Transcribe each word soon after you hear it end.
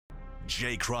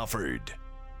Jay Crawford,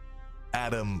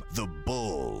 Adam the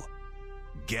Bull,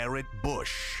 Garrett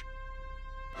Bush,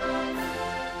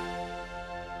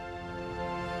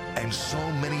 and so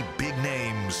many big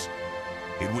names,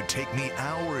 it would take me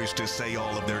hours to say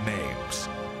all of their names.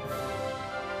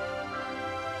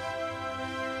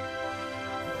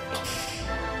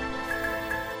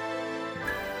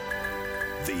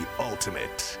 The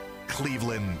ultimate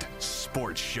Cleveland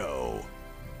sports show.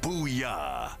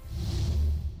 Booyah!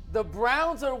 The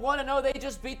Browns are 1-0. They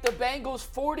just beat the Bengals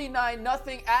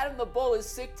 49-0. Adam the Bull is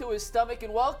sick to his stomach.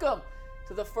 And welcome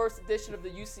to the first edition of the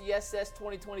UCSS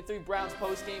 2023 Browns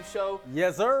postgame show.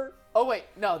 Yes, sir. Oh, wait.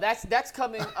 No, that's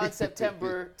coming on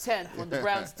September 10th when the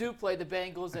Browns do play the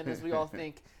Bengals. And as we all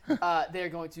think, they're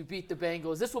going to beat the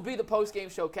Bengals. This will be the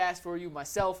postgame show cast for you.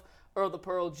 Myself, Earl the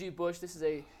Pearl, G. Bush. This is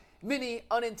a mini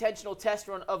unintentional test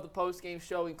run of the postgame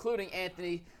show, including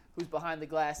Anthony, who's behind the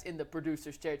glass in the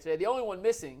producer's chair today. The only one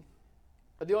missing,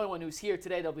 or the only one who's here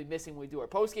today they'll be missing when we do our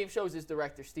postgame shows is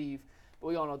Director Steve. But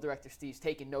we all know Director Steve's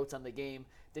taking notes on the game.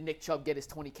 Did Nick Chubb get his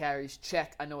 20 carries?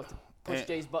 Check. I know what to push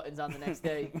Jay's buttons on the next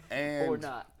day or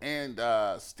not. And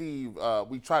Steve,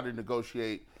 we tried to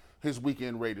negotiate. His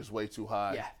weekend rate is way too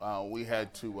high. Yeah. We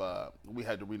had to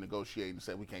renegotiate and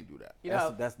say we can't do that. You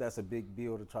know, That's a big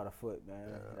bill to try to foot,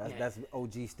 man. That's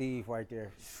OG Steve right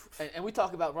there. And we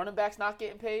talk about running backs not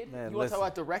getting paid. Man, you want to talk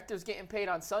about directors getting paid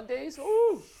on Sundays?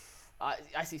 Ooh.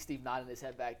 I see Steve nodding his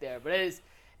head back there. But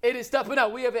it is tough. But no,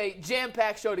 we have a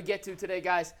jam-packed show to get to today,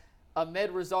 guys.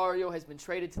 Amed Rosario has been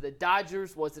traded to the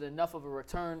Dodgers. Was it enough of a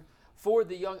return for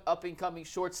the young up-and-coming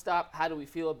shortstop? How do we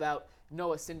feel about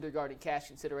Noah Syndergaard and cash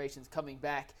considerations coming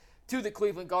back to the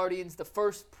Cleveland Guardians? The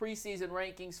first preseason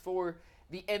rankings for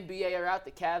the NBA are out.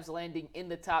 The Cavs landing in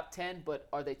the top 10, but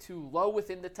are they too low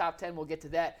within the top 10? We'll get to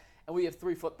that. And we have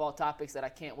 3 football topics that I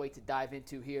can't wait to dive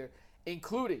into here,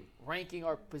 including ranking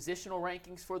our positional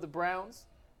rankings for the Browns,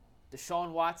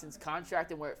 Deshaun Watson's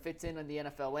contract and where it fits in the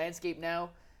NFL landscape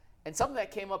now, and something that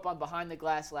came up on Behind the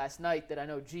Glass last night that I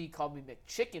know G called me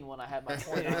McChicken when I had my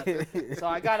point on. So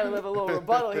I got to live a little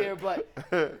rebuttal here. But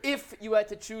if you had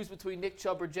to choose between Nick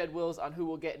Chubb or Jed Wills on who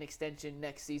will get an extension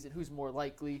next season, who's more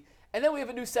likely? And then we have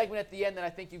a new segment at the end that I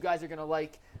think you guys are going to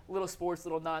like. Little sports,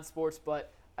 little non-sports,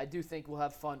 but I do think we'll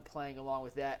have fun playing along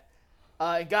with that.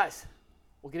 And guys,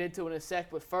 we'll get into it in a sec.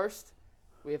 But first,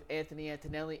 we have Anthony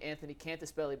Antonelli, Anthony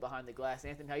Cantaspelli behind the glass.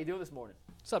 Anthony, how you doing this morning?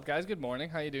 What's up, guys? Good morning.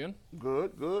 How you doing?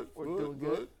 Good. We're doing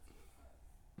good.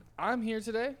 I'm here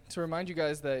today to remind you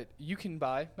guys that you can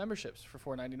buy memberships for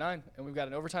 $4.99, and we've got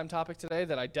an overtime topic today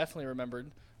that I definitely remembered,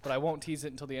 but I won't tease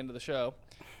it until the end of the show.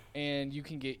 And you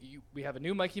can get we have a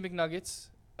new Mikey McNuggets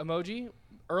emoji.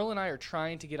 Earl and I are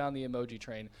trying to get on the emoji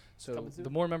train. So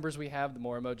the more members we have, the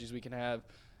more emojis we can have.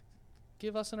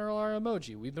 Give us an Earl our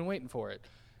emoji. We've been waiting for it.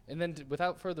 And then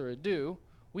without further ado,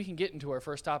 we can get into our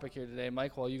first topic here today,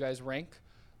 Mike, while you guys rank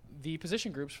the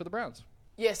position groups for the Browns.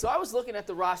 Yeah, so I was looking at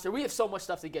the roster. We have so much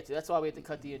stuff to get to. That's why we had to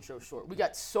cut the intro short. We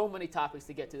got so many topics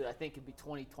to get to that I think could be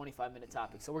 20, 25-minute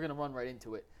topics. So we're going to run right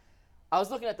into it. I was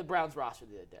looking at the Browns roster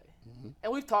the other day.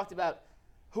 And we've talked about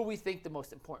who we think the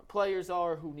most important players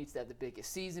are, who needs to have the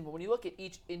biggest season. But when you look at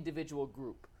each individual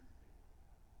group,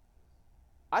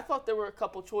 I thought there were a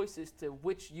couple choices to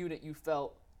which unit you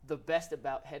felt the best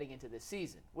about heading into this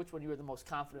season, which one you were the most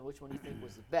confident, which one you think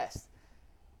was the best.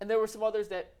 And there were some others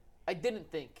that I didn't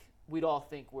think we'd all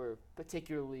think were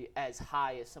particularly as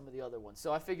high as some of the other ones.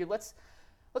 So I figured let's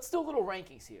do a little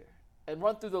rankings here and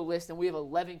run through the list, and we have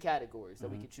 11 categories that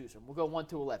we can choose from. We'll go 1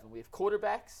 to 11. We have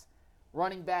quarterbacks,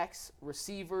 running backs,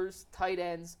 receivers, tight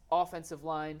ends, offensive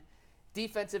line,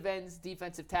 defensive ends,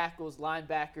 defensive tackles,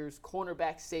 linebackers,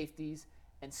 cornerbacks, safeties,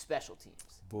 and special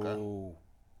teams. Boo. Okay.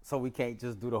 So we can't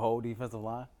just do the whole defensive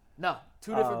line? No,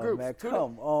 2 different groups. Man, 2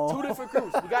 come on. 2 different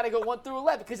groups. We got to go 1 through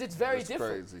 11 because it's very That's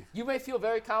different. crazy. You may feel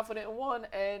very confident in one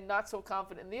and not so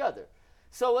confident in the other.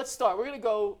 So let's start. We're going to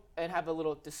go and have a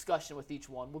little discussion with each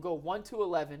one. We'll go 1 to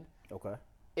 11. Okay.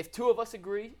 If 2 of us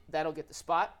agree, that'll get the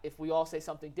spot. If we all say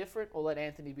something different, we'll let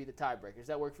Anthony be the tiebreaker. Does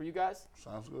that work for you guys?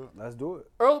 Sounds good. Let's do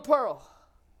it. Earl Pearl,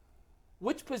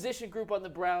 which position group on the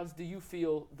Browns do you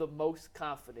feel the most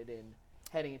confident in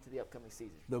heading into the upcoming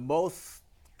season? The most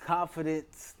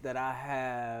confidence that I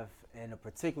have in a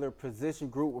particular position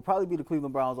group will probably be the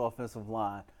Cleveland Browns offensive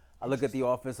line. I look at the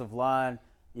offensive line,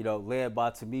 led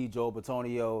by, to me, Joe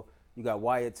Bitonio. You got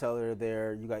Wyatt Teller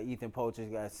there. You got Ethan Poacher.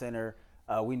 You got center.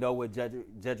 We know what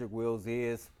Jedrick Wills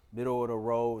is, middle of the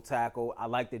road tackle. I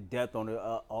like the depth on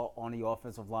the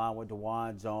offensive line with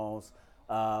DeJuan Jones.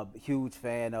 Huge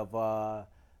fan of,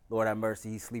 Lord have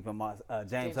mercy, he's sleeping,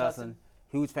 James Hudson.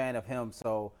 Huge fan of him.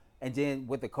 So, and then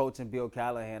with the coach and Bill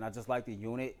Callahan, I just like the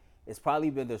unit. it's probably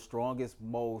been the strongest,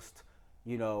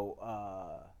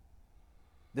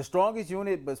 the strongest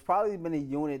unit, but it's probably been a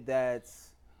unit that's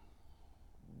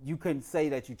you can say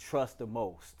that you trust the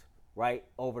most, right,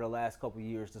 over the last couple of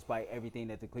years, despite everything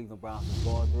that the Cleveland Browns have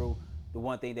gone through. The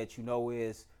one thing that you know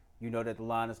is you know that the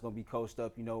line is going to be coached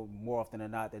up. You know more often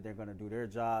than not that they're going to do their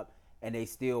job, and they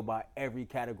still, by every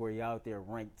category out there,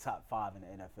 rank top 5 in the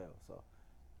NFL. So,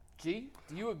 G,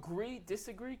 do you agree,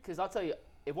 disagree? Because I'll tell you,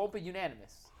 it won't be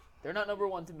unanimous. They're not number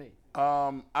one to me.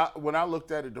 When I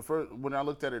looked at it the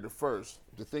first,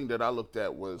 the thing that I looked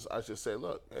at was I just said,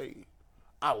 look, hey,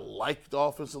 I like the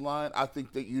offensive line. I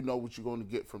think that you know what you're going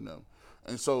to get from them.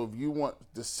 And so if you want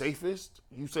the safest,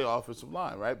 you say offensive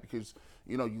line, right? Because,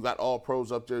 you know, you got all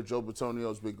pros up there. Joe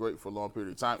Bitonio's been great for a long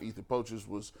period of time. Ethan Poaches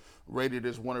was rated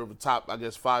as one of the top,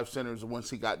 5 centers once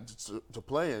he got to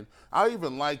playing. I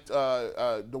even liked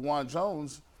DeJuan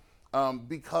Jones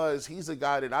because he's a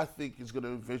guy that I think is going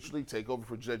to eventually take over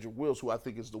for Jedrick Wills, who I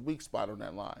think is the weak spot on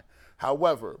that line.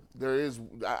 However,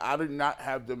 I did not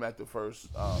have them at the first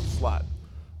slot.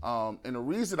 And the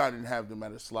reason I didn't have them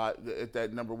at a slot at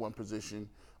that number 1 position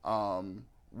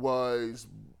was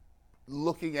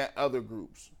looking at other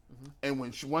groups. Mm-hmm.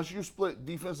 And once you split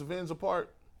defensive ends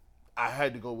apart, I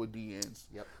had to go with D ends.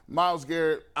 Yep. Myles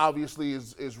Garrett obviously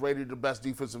is rated the best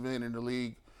defensive end in the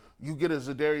league. You get a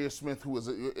Zadarius Smith, who is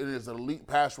an elite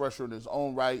pass rusher in his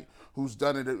own right, who's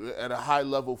done it at a high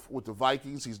level with the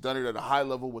Vikings. He's done it at a high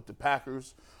level with the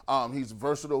Packers. He's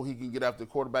versatile. He can get after the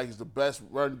quarterback. He's the best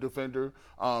run defender,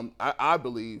 I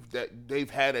believe, that they've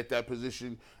had at that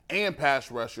position and pass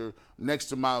rusher next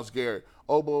to Myles Garrett.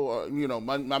 Obo,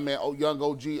 my man, young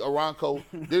OG Aranco,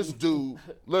 this dude,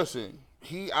 listen,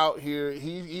 he out here,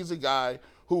 he's a guy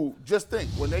who, just think,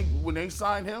 when they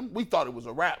signed him, we thought it was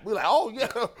a wrap. We're like, oh,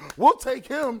 yeah, we'll take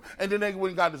him. And then they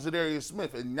went and got Zadarius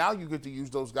Smith. And now you get to use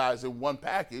those guys in one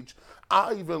package.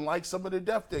 I even like some of the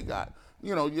depth they got.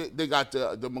 You know, they got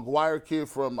the McGuire kid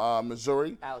from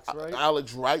Missouri.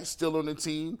 Alex Wright still on the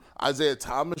team. Isaiah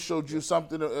Thomas showed you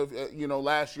something,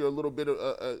 last year, a little bit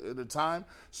at a time.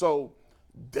 So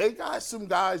they got some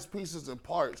guys, pieces, and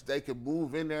parts they can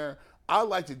move in there. I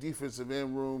like the defensive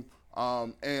end room.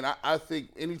 And I think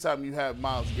anytime you have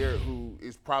Myles Garrett, who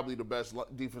is probably the best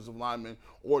defensive lineman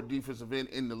or defensive end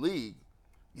in the league,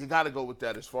 you got to go with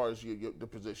that as far as the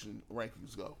position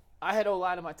rankings go. I had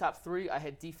O-line in my top 3. I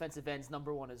had defensive ends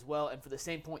number 1 as well. And for the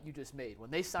same point you just made, when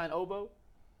they signed Obo,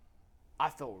 I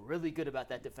felt really good about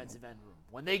that defensive end room.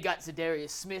 When they got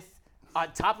Zadarius Smith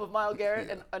on top of Myles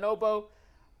Garrett and Obo,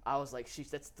 I was like,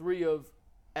 sheesh, that's 3 of,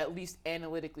 at least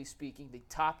analytically speaking, the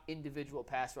top individual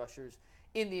pass rushers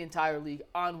in the entire league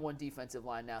on one defensive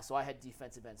line now. So I had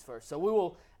defensive ends first. So we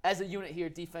will, as a unit here,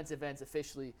 defensive ends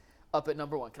officially up at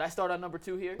number 1. Can I start on number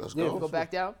 2 here? Let's go. Go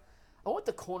back down. I want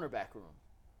the cornerback room.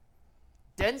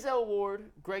 Denzel Ward,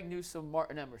 Greg Newsome,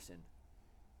 Martin Emerson.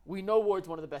 We know Ward's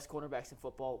one of the best cornerbacks in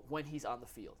football when he's on the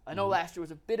field. I know last year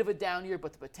was a bit of a down year,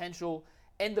 but the potential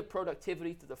and the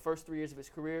productivity through the first 3 years of his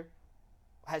career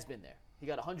has been there. He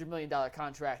got a $100 million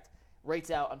contract, rates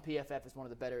out on PFF as one of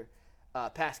the better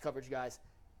pass coverage guys.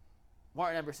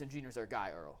 Martin Emerson Jr. is our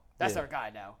guy, Earl. That's our guy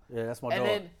now. Yeah, that's my dog. And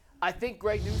then I think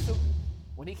Greg Newsome,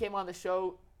 when he came on the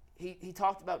show, he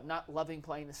talked about not loving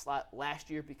playing the slot last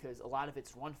year because a lot of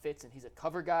it's run fits and he's a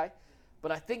cover guy.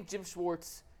 But I think Jim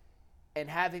Schwartz and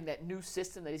having that new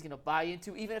system that he's going to buy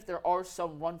into, even if there are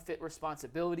some run fit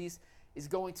responsibilities, is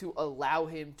going to allow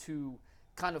him to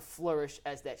kind of flourish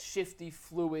as that shifty,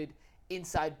 fluid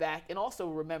inside back. And also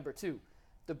remember, too,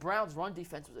 the Browns' run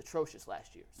defense was atrocious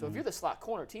last year. So if you're the slot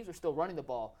corner, teams are still running the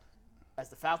ball, as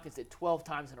the Falcons did 12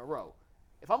 times in a row.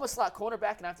 If I'm a slot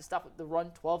cornerback and I have to stop the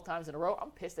run 12 times in a row, I'm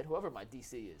pissed at whoever my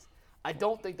DC is. I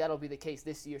don't think that'll be the case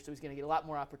this year, so he's going to get a lot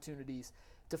more opportunities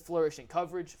to flourish in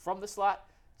coverage from the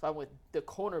slot. So I went with the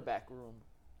cornerback room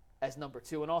as number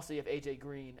 2. And also you have A.J.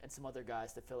 Green and some other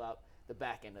guys to fill out the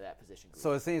back end of that position group.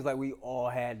 So it seems like we all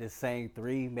had the same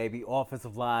 3, maybe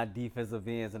offensive line, defensive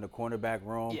ends, and the cornerback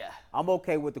room. Yeah. I'm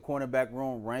okay with the cornerback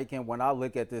room ranking. When I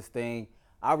look at this thing,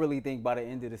 I really think by the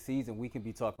end of the season, we can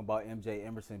be talking about M.J.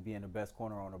 Emerson being the best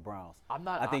corner on the Browns.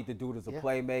 I think the dude is a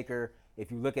playmaker.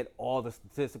 If you look at all the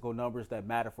statistical numbers that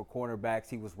matter for cornerbacks,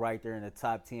 he was right there in the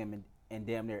top 10 in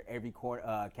damn near every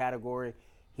category.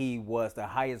 He was the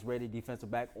highest rated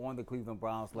defensive back on the Cleveland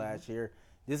Browns last year.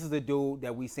 This is the dude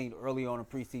that we seen early on in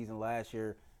preseason last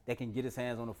year that can get his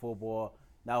hands on the football,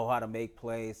 know how to make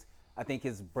plays. I think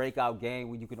his breakout game,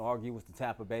 when you can argue, was the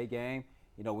Tampa Bay game.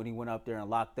 You know, when he went up there and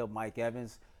locked up Mike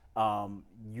Evans.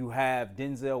 You have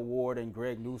Denzel Ward and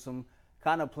Greg Newsome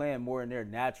kind of playing more in their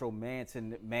natural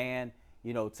man-to-man,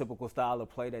 typical style of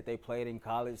play that they played in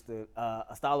college,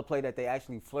 a style of play that they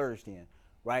actually flourished in,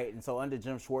 right? And so under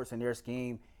Jim Schwartz and their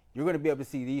scheme, you're going to be able to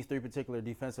see these three particular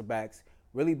defensive backs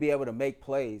really be able to make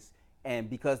plays. And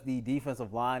because the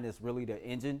defensive line is really the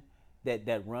engine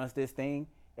that runs this thing,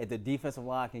 if the defensive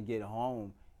line can get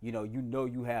home,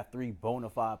 you have three bona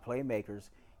fide playmakers.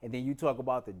 And then you talk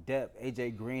about the depth.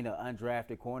 A.J. Green, an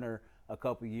undrafted corner a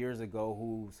couple years ago,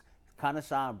 who's kind of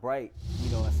shined bright,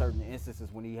 in certain instances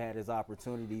when he had his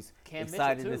opportunities. Cam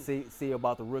Excited Mitchell, to see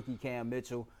about the rookie Cam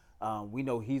Mitchell. We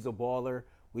know he's a baller.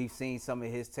 We've seen some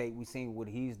of his tape. We've seen what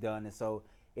he's done. And so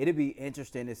it'll be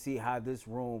interesting to see how this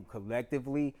room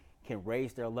collectively can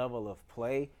raise their level of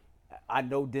play. I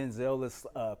know Denzel is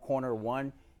corner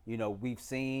one. We've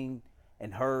seen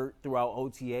and heard throughout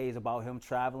OTAs about him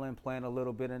traveling, playing a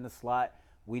little bit in the slot.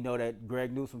 We know that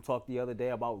Greg Newsome talked the other day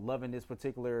about loving this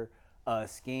particular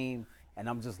scheme. And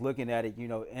I'm just looking at it,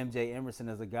 MJ Emerson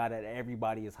is a guy that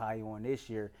everybody is high on this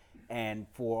year. And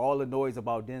for all the noise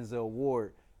about Denzel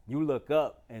Ward, you look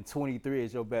up and 23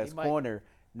 is your best corner.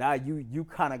 Now you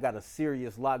kind of got a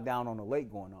serious lockdown on the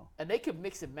lake going on. And they could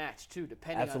mix and match, too,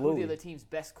 depending on who the other team's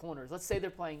best corners. Let's say they're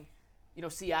playing,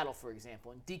 Seattle, for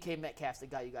example, and DK Metcalf's the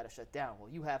guy you got to shut down. Well,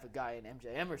 you have a guy in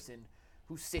MJ Emerson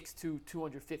who's 6'2",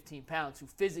 215 pounds, who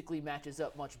physically matches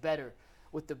up much better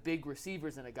with the big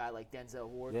receivers than a guy like Denzel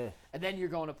Ward. Yeah. And then you're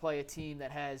going to play a team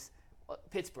that has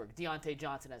Pittsburgh, Deontay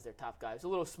Johnson as their top guy. It's a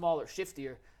little smaller,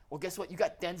 shiftier. Well, guess what? You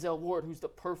got Denzel Ward, who's the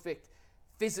perfect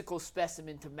physical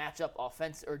specimen to match up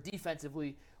offense or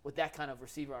defensively with that kind of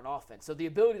receiver on offense. So the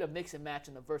ability to mix and match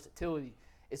and the versatility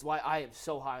is why I am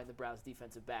so high on the Browns'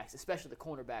 defensive backs, especially the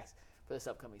cornerbacks for this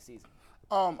upcoming season.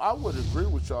 I would agree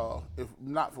with y'all if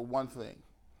not for one thing.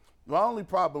 My only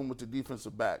problem with the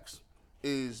defensive backs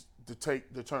is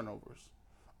the turnovers.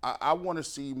 I want to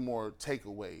see more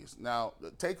takeaways. Now,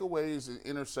 the takeaways and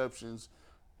interceptions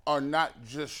are not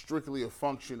just strictly a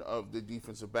function of the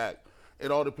defensive back. It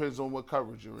all depends on what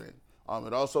coverage you're in.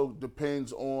 It also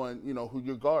depends on, who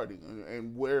you're guarding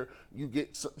and where you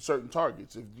get certain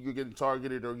targets. If you're getting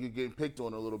targeted or you're getting picked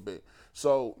on a little bit.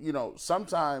 So,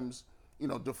 sometimes,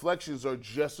 deflections are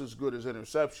just as good as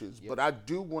interceptions. Yep. But I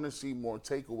do want to see more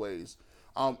takeaways,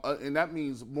 and that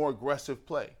means more aggressive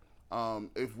play.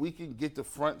 If we can get the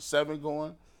front seven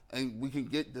going and we can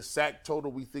get the sack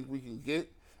total we think we can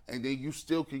get, and then you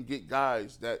still can get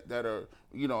guys that are,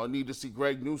 I need to see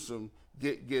Greg Newsome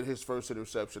get his first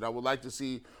interception. I would like to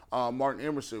see Martin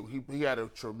Emerson. He had a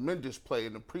tremendous play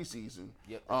in the preseason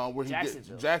where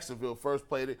Jacksonville first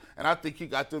played it, and I think he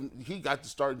got the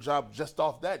starting job just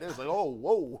off that. It was like, oh,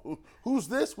 whoa, who's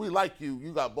this? We like you.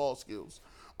 You got ball skills.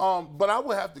 But I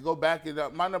would have to go back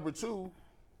and my number two,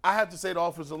 I have to say the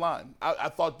offensive line. I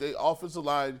thought the offensive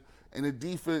line and the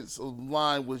defensive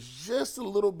line was just a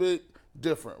little bit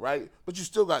different, right? But you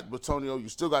still got Batonio, you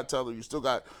still got Teller, you still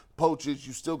got Poachich,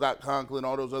 you still got Conklin,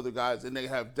 all those other guys, and they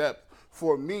have depth.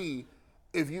 For me,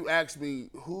 if you ask me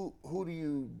who do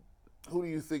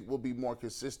you think will be more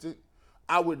consistent,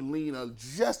 I would lean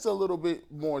just a little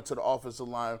bit more to the offensive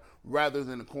line rather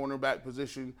than the cornerback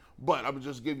position. But I would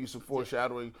just give you some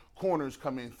foreshadowing. Corners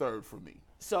come in third for me.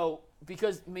 So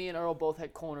because me and Earl both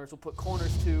had corners, we'll put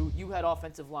corners 2. You had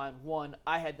offensive line 1.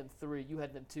 I had them 3. You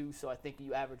had them 2. So I think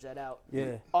you average that out.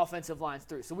 Yeah. Offensive line's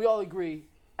 3. So we all agree,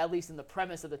 at least in the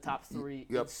premise of the top 3,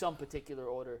 Yep. in some particular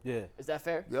order. Yeah. Is that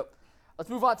fair? Yep. Let's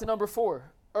move on to number 4.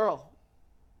 Earl,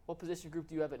 what position group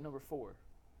do you have at number 4?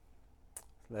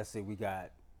 Let's see. We got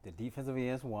the defensive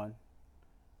ends 1.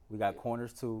 We got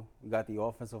corners 2. We got the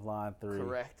offensive line 3.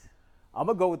 Correct. I'm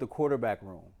going to go with the quarterback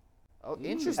room. Oh,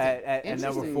 interesting. At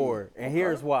number 4. And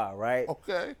here's why, right?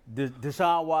 Okay.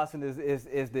 Deshaun Watson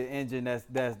is the engine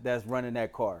that's running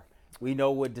that car. We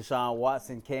know what Deshaun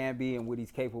Watson can be and what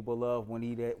he's capable of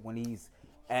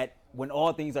when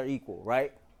all things are equal,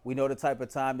 right? We know the type of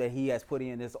time that he has put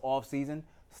in this offseason,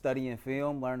 studying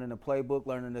film, learning the playbook,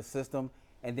 learning the system,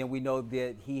 and then we know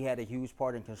that he had a huge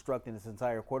part in constructing this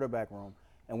entire quarterback room.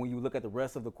 And when you look at the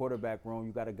rest of the quarterback room,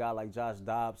 you got a guy like Josh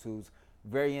Dobbs who's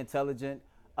very intelligent.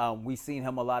 We've seen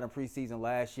him a lot in preseason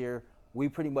last year. We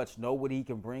pretty much know what he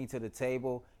can bring to the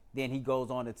table. Then he goes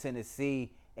on to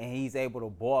Tennessee, and he's able to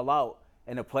ball out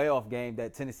in a playoff game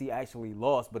that Tennessee actually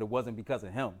lost, but it wasn't because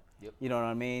of him. Yep. You know what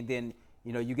I mean? Then,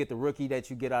 you get the rookie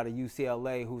that you get out of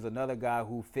UCLA, who's another guy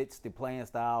who fits the playing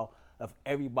style of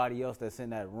everybody else that's in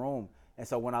that room. And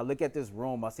so when I look at this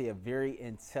room, I see a very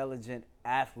intelligent,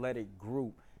 athletic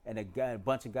group and a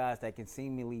bunch of guys that can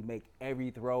seemingly make every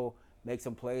throw, make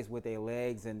some plays with their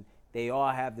legs, and they all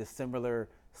have this similar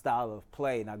style of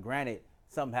play. Now, granted,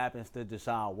 something happens to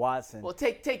Deshaun Watson. Well,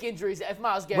 take injuries. If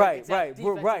Myles Garrett gets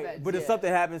out, right. But if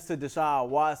something happens to Deshaun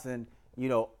Watson,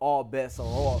 all bets are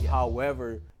off.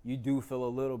 However, you do feel a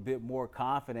little bit more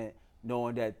confident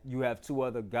knowing that you have two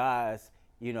other guys,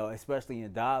 especially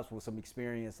in Dobbs with some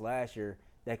experience last year,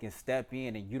 that can step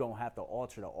in and you don't have to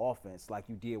alter the offense like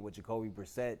you did with Jacoby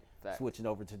Brissett switching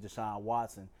over to Deshaun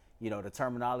Watson. The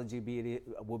terminology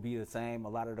will be the same. A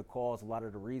lot of the calls, a lot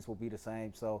of the reads will be the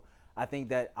same. So I think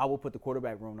that I will put the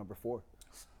quarterback room number 4.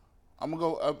 I'm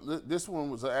going to go this one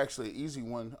was actually an easy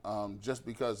one just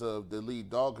because of the lead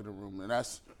dog in the room, and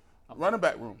that's running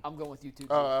back room. I'm going with you, too.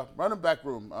 Running back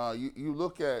room. You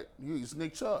look at it's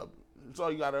Nick Chubb. That's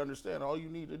all you got to understand. All you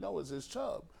need to know is his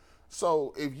Chubb.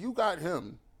 So if you got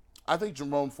him, I think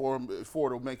Jerome Ford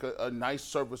will make a nice,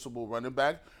 serviceable running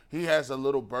back. He has a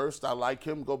little burst. I like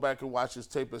him. Go back and watch his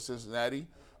tape at Cincinnati.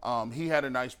 He had a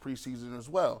nice preseason as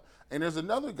well. And there's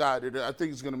another guy that I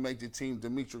think is going to make the team,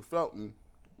 Demetric Felton,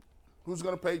 who's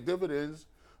going to pay dividends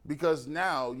because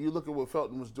now you look at what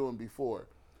Felton was doing before.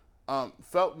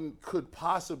 Felton could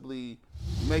possibly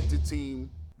make the team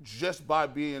just by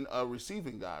being a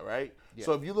receiving guy, right? Yeah.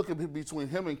 So if you look at between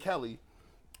him and Kelly,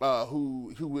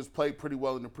 who has played pretty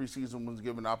well in the preseason when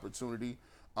given opportunity,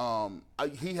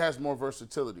 he has more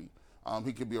versatility.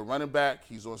 He could be a running back.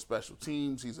 He's on special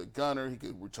teams. He's a gunner. He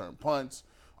could return punts.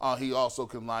 He also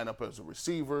can line up as a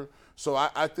receiver. So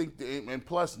I think, and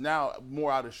plus now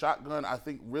more out of shotgun, I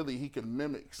think really he can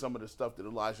mimic some of the stuff that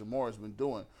Elijah Moore has been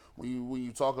doing. When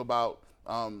you talk about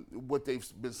what they've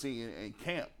been seeing in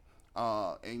camp,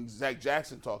 and Zach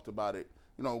Jackson talked about it,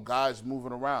 guys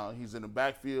moving around. He's in the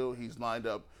backfield. He's lined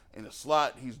up in the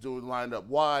slot. He's lined up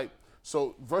wide.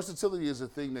 So versatility is a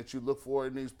thing that you look for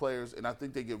in these players, and I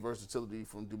think they get versatility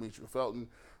from Demetric Felton.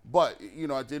 But,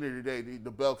 at the end of the day, the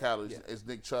bell cow is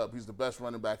Nick Chubb. He's the best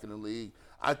running back in the league.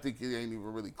 I think it ain't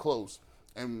even really close.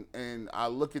 And I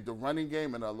look at the running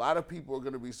game, and a lot of people are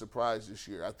going to be surprised this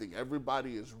year. I think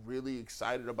everybody is really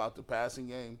excited about the passing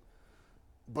game.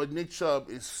 But Nick Chubb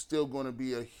is still going to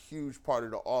be a huge part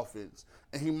of the offense.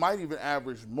 And he might even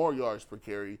average more yards per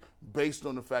carry based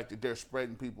on the fact that they're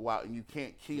spreading people out and you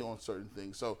can't key on certain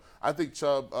things. So I think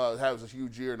Chubb has a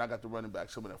huge year, and I got the running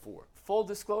backs coming at 4. Full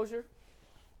disclosure,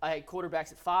 I had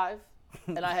quarterbacks at 5,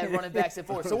 and I had running backs at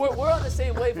 4. So we're on the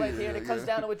same wavelength here, and it comes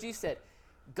down to what G said.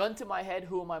 Gun to my head,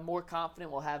 who am I more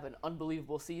confident will have an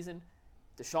unbelievable season,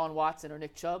 Deshaun Watson or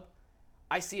Nick Chubb?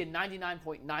 I see a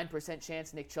 99.9%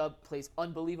 chance Nick Chubb plays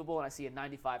unbelievable, and I see a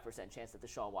 95% chance that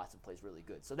Deshaun Watson plays really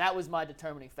good. So that was my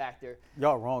determining factor.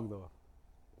 Y'all wrong, though.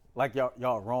 Like,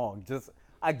 y'all wrong.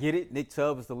 I get it. Nick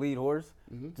Chubb is the lead horse,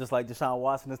 just like Deshaun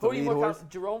Watson is the lead horse.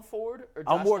 Jerome Ford or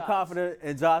Josh I'm more Dobbs? confident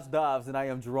in Josh Dobbs than I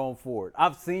am Jerome Ford.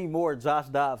 I've seen more Josh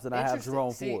Dobbs than I have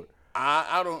Jerome Ford.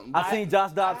 I've seen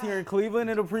Josh Dobbs here in Cleveland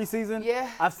in the preseason. Yeah.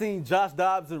 I've seen Josh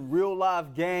Dobbs in real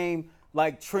life game,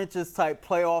 like trenches type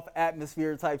playoff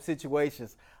atmosphere type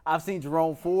situations. I've seen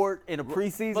Jerome Ford in the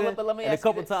preseason but let me and a ask you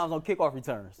couple this. times on kickoff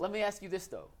returns. Let me ask you this,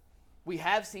 though. We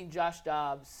have seen Josh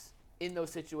Dobbs in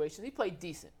those situations. He played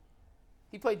decent.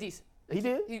 He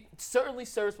did. He certainly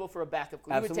serviceable for a backup.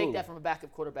 You would take that from a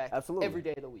backup quarterback every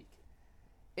day of the week.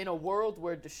 In a world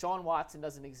where Deshaun Watson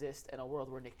doesn't exist and a world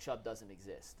where Nick Chubb doesn't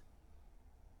exist,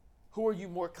 who are you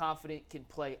more confident can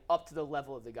play up to the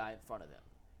level of the guy in front of them?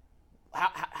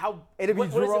 It'd be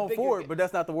Jerome Ford, but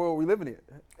that's not the world we live in.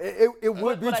 It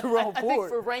would be Jerome Ford. I think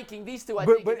for ranking these two,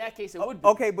 in that case it would be.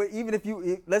 Okay, but even if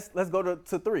let's go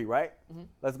to 3, right? Mm-hmm.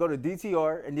 Let's go to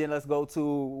DTR, and then let's go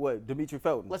to Demetric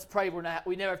Felton. Let's pray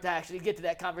we never have to actually get to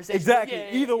that conversation. Exactly.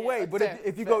 Either way, but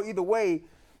if you go either way,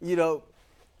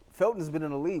 Felton's been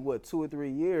in the league 2 or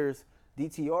 3 years.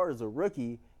 DTR is a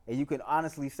rookie. And you can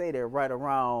honestly say they're right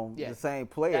around the same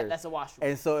players. That's a wash.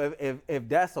 And so if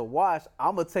that's a wash,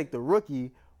 I'm going to take the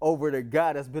rookie over the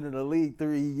guy that's been in the league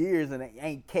 3 years and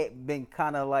ain't been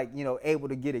kind of able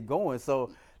to get it going.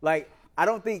 So, I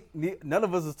don't think none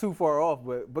of us is too far off,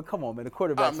 but come on, man. The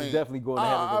quarterback is definitely going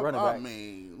ahead of the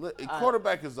running back.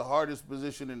 Quarterback is the hardest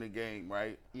position in the game,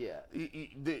 right? Yeah.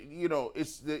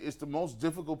 It's the most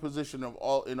difficult position in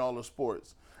all the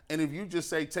sports. And if you just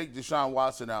say take Deshaun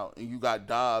Watson out and you got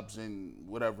Dobbs and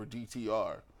whatever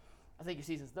DTR, I think your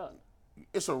season's done.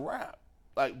 It's a wrap.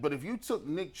 But if you took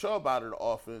Nick Chubb out of the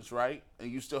offense, right, and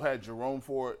you still had Jerome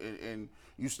Ford and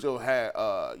you still had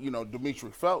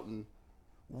Demetric Felton,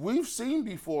 we've seen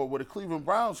before where the Cleveland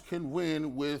Browns can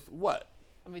win with what?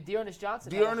 I mean, Dearness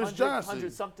Johnson.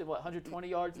 100-something, 120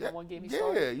 yards in one game he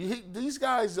started? Yeah, these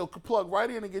guys, they'll plug right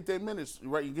in and get their minutes,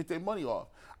 right, and get their money off.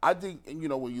 I think,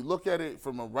 when you look at it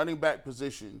from a running back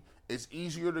position, it's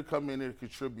easier to come in and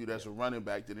contribute as a running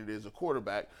back than it is a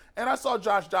quarterback. And I saw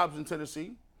Josh Dobbs in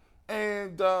Tennessee,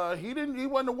 and he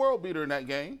wasn't a world beater in that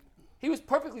game. He was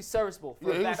perfectly serviceable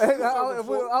for Yeah, a back. I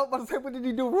was about to say, what did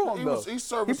he do wrong, though? He's He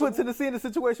serviceable. put Tennessee in a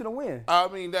situation to win. I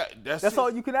mean, that's all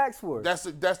you can ask for. That's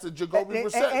the Jacoby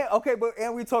Brissett. Okay,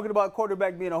 and we're talking about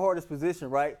quarterback being the hardest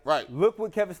position, right? Right. Look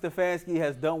what Kevin Stefanski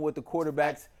has done with the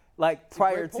quarterbacks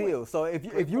prior to. So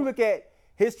if you look at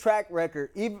his track record,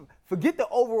 even forget the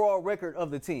overall record of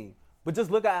the team, but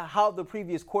just look at how the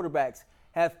previous quarterbacks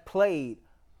have played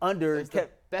under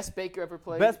Best Baker ever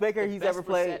played. Best Baker he's ever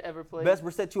played. Best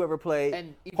Brissett you ever played.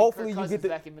 And even hopefully Kirk you get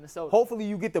back in Minnesota. Hopefully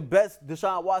you get the best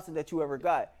Deshaun Watson that you ever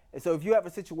got. And so if you have a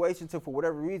situation for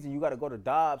whatever reason you got to go to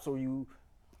Dobbs or you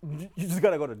just got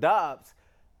to go to Dobbs,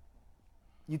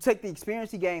 you take the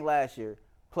experience he gained last year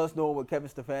plus knowing what Kevin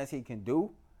Stefanski can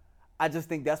do. I just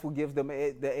think that's what gives them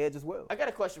the edge as well. I got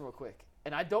a question real quick,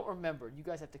 and I don't remember. You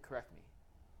guys have to correct me.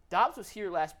 Dobbs was here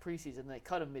last preseason, and they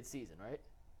cut him mid-season, right?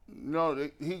 No,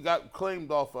 he got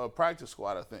claimed off a practice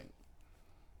squad, I think.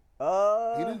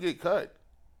 He didn't get cut.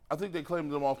 I think they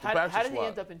claimed him off the practice squad. How did he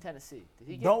end up in Tennessee?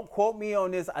 Don't quote me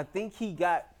on this. I think he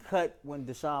got cut when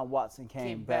Deshaun Watson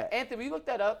came back. Anthony, we looked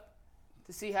that up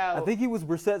to see how. I think he was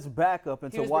Brissett's backup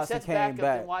until Watson came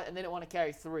back. And they didn't want to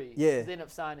carry 3. Yeah. They ended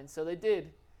up signing. So they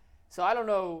did. So I don't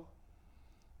know.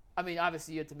 I mean,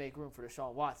 obviously you had to make room for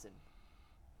Deshaun Watson.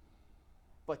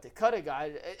 But to cut a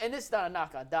guy, and this is not a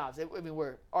knock on Dobbs. I mean,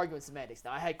 we're arguing semantics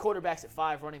now. I had quarterbacks at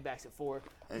 5, running backs at 4.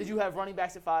 Did you have running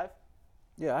backs at 5?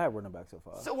 Yeah, I had running backs at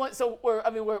 5. So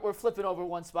we're flipping over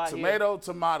one spot here.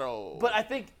 Tomato. But I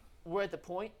think we're at the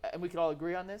point, and we can all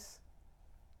agree on this.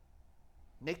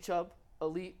 Nick Chubb,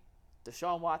 elite.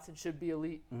 Deshaun Watson should be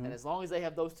elite. Mm-hmm. And as long as they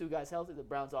have those 2 guys healthy, the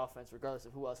Browns' offense, regardless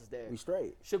of who else is there, we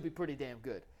straight. Should be pretty damn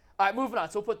good. All right, moving on.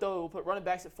 So we'll put running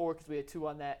backs at 4 because we had 2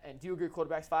 on that. And do you agree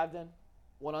quarterbacks 5 then?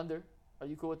 1 under. Are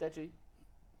you cool with that, G?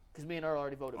 Because me and Earl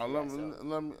already voted for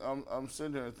that. I'm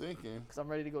sitting here thinking. Because I'm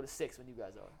ready to go to 6 when you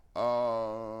guys are.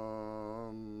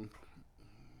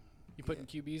 You putting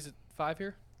QBs at 5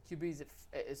 here? QBs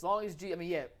as long as G. I mean,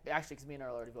 yeah, actually, because me and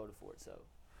Earl already voted for it. So.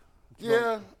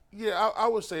 Yeah, I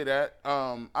would say that.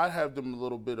 I have them a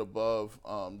little bit above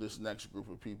this next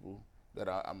group of people that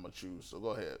I'm going to choose. So go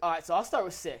ahead. All right, so I'll start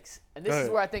with 6. And this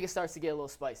is where I think it starts to get a little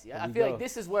spicy. I feel like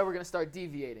this is where we're going to start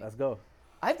deviating. Let's go.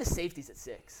 I have the safeties at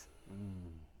 6.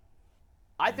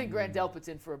 I think Grant Delpit's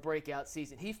in for a breakout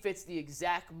season. He fits the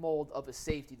exact mold of a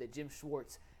safety that Jim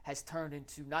Schwartz has turned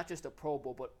into not just a Pro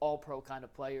Bowl, but all-pro kind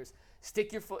of players.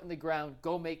 Stick your foot in the ground,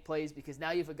 go make plays, because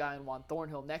now you have a guy in Juan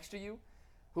Thornhill next to you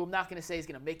who I'm not going to say is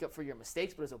going to make up for your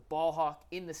mistakes, but is a ball hawk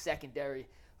in the secondary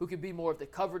who can be more of the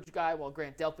coverage guy while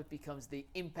Grant Delpit becomes the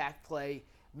impact play,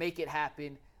 make it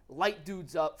happen, light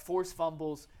dudes up, force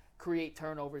fumbles, create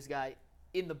turnovers guy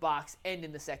in the box and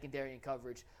in the secondary and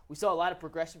coverage. We saw a lot of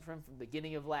progression from him from the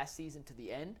beginning of last season to the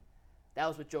end. That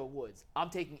was with Joe Woods. I'm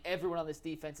taking everyone on this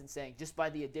defense and saying just by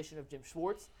the addition of Jim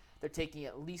Schwartz, they're taking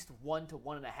at least 1 to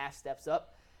 1.5 steps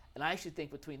up. And I actually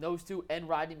think between those 2 and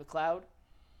Rodney McLeod,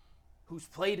 who's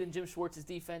played in Jim Schwartz's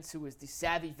defense, who is the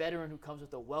savvy veteran who comes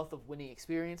with a wealth of winning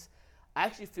experience, I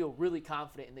actually feel really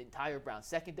confident in the entire Browns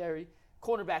secondary.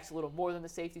 Cornerbacks a little more than the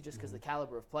safety just because of the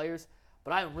caliber of players.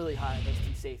 But I am really high on those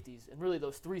 2 safeties and really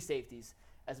those 3 safeties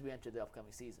as we enter the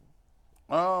upcoming season.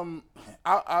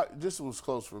 This was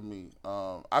close for me.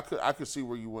 I could see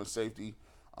where you went safety.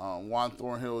 Juan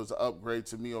Thornhill is an upgrade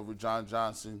to me over John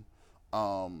Johnson.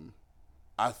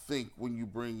 I think when you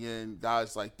bring in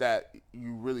guys like that,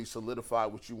 you really solidify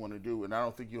what you want to do, and I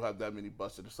don't think you'll have that many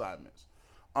busted assignments.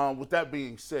 With that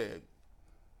being said,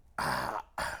 I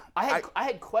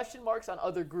had question marks on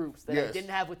other groups that I didn't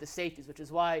have with the safeties, which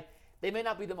is why they may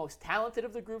not be the most talented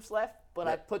of the groups left, but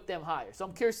I put them higher. So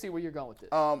I'm curious to see where you're going with this.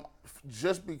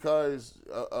 Just because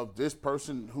of this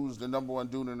person who's the number 1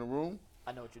 dude in the room.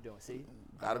 I know what you're doing. See?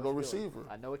 Got to go receiver.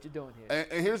 I know what you're doing here.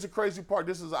 And here's the crazy part.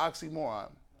 This is an oxymoron.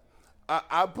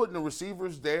 I'm putting the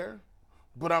receivers there,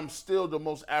 but I'm still the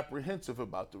most apprehensive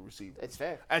about the receivers. It's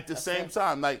fair. At the same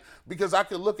time, because I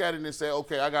could look at it and say,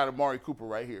 okay, I got Amari Cooper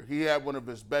right here. He had one of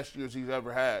his best years he's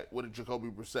ever had with a Jacoby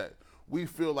Brissett. We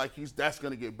feel like that's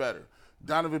going to get better.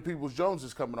 Donovan Peoples-Jones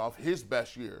is coming off his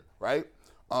best year, right?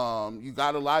 You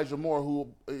got Elijah Moore, who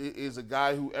is a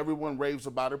guy who everyone raves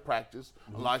about at practice.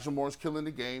 Mm-hmm. Elijah Moore's killing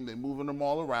the game. They're moving them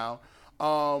all around.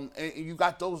 And you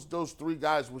got those 3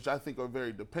 guys, which I think are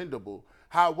very dependable.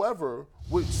 However,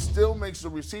 what still makes the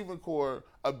receiving core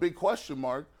a big question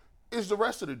mark is the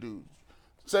rest of the dudes.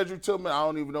 Cedric Tillman, I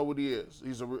don't even know what he is.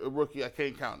 He's a rookie. I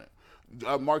can't count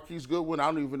it. Marquise Goodwin, I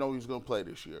don't even know he's going to play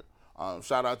this year.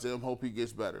 Shout out to him. Hope he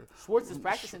gets better. Schwartz is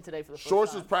practicing today for the first time.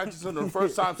 Schwartz is practicing for the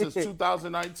first time since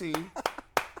 2019.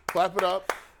 Clap it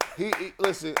up.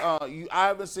 Listen. I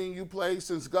haven't seen you play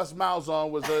since Gus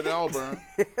Malzahn was at Auburn.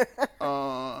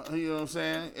 You know what I'm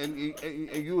saying?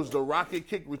 And you was the rocket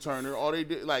kick returner. All they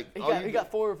did, like he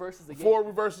got 4 reverses a game. 4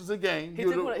 reverses a game. He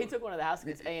took one of the house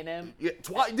against A&M. Yeah,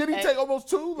 twice. Did he take almost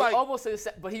 2? Like almost,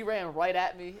 but he ran right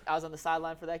at me. I was on the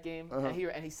sideline for that game,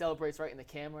 and he celebrates right in the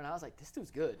camera, and I was like, this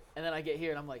dude's good. And then I get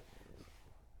here, and I'm like,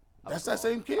 that's that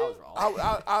same kid. I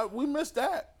was wrong. We missed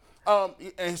that.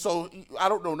 And so I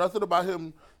don't know nothing about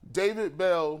him. David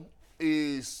Bell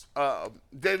is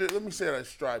David. Let me say that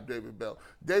stride. David Bell.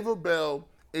 David Bell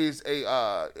is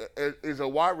a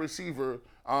wide receiver,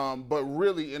 but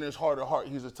really in his heart of heart,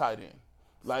 he's a tight end.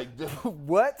 Like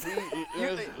what?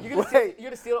 You're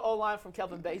gonna steal the O-line from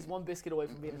Kelvin Bay. He's one biscuit away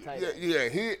from being a tight end.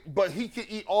 Yeah. But he can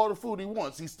eat all the food he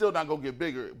wants. He's still not gonna get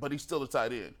bigger, but he's still a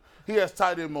tight end. He has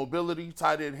tight end mobility,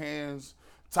 tight end hands,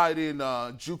 tight end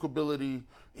juke ability.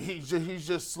 He's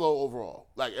just slow overall.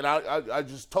 Like, and I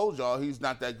just told y'all he's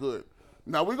not that good.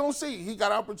 Now we're gonna see. He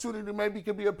got opportunity. Maybe he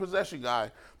could be a possession guy,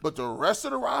 but the rest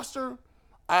of the roster,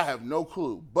 I have no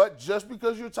clue. But just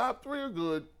because your top 3 are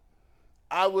good,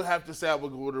 I would have to say I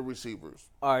would go with the receivers.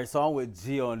 All right, so I'm with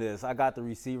G on this. I got the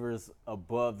receivers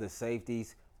above the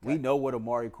safeties. Okay. We know what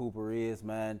Amari Cooper is,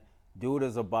 man. Dude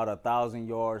is about 1,000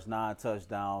 yards, 9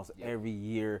 touchdowns every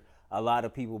year. A lot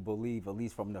of people believe, at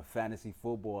least from the fantasy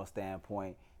football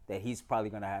standpoint, that he's probably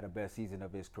going to have the best season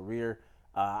of his career.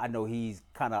 I know he's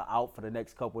kind of out for the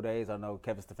next couple of days. I know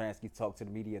Kevin Stefanski talked to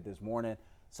the media this morning,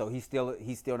 so he's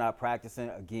still not practicing.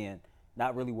 Again,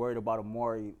 not really worried about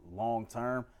Amari long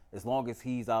term. As long as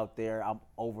he's out there, I'm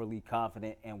overly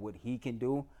confident in what he can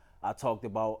do. I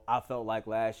felt like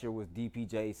last year was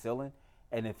DPJ's ceiling,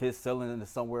 and if his ceiling is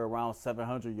somewhere around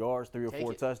 700 yards, 3 or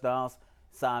 4 touchdowns,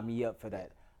 sign me up for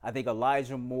that. I think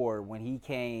Elijah Moore, when he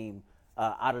came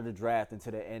out of the draft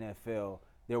into the NFL,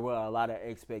 there were a lot of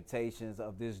expectations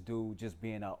of this dude just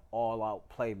being an all-out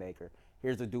playmaker.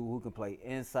 Here's a dude who can play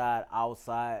inside,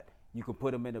 outside. You can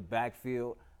put him in the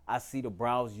backfield. I see the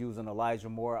Browns using Elijah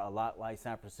Moore a lot like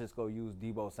San Francisco used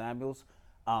Deebo Samuels.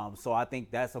 So I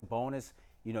think that's a bonus.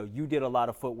 You know, you did a lot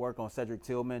of footwork on Cedric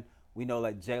Tillman. We know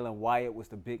that Jalen Wyatt was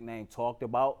the big name talked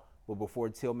about, but before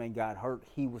Tillman got hurt,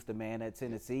 he was the man at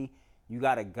Tennessee. You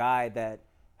got a guy that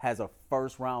has a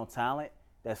first-round talent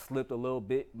that slipped a little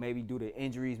bit, maybe due to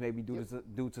injuries, maybe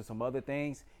due to some other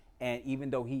things. And even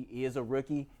though he is a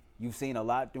rookie, you've seen a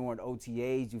lot during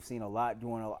OTAs. You've seen a lot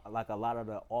during a lot of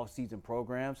the off-season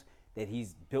programs that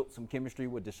he's built some chemistry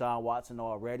with Deshaun Watson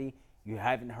already. You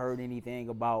haven't heard anything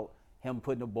about him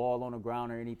putting the ball on the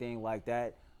ground or anything like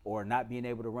that, or not being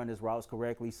able to run his routes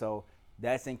correctly. So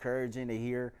that's encouraging to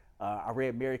hear. I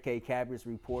read Mary Kay Cabot's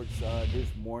reports this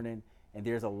morning, and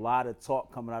there's a lot of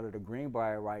talk coming out of the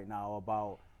Greenbrier right now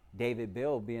about David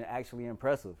Bell being actually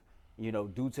impressive. You know,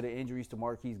 due to the injuries to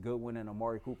Marquise Goodwin and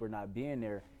Amari Cooper not being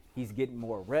there, he's getting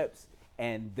more reps.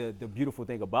 And the beautiful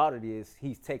thing about it is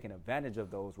he's taking advantage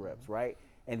of those reps, right?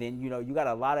 And then, you know, you got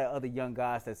a lot of other young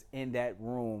guys that's in that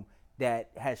room that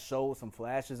has showed some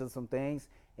flashes of some things.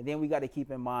 And then we got to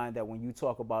keep in mind that when you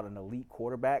talk about an elite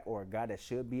quarterback or a guy that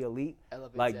should be elite,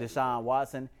 like Deshaun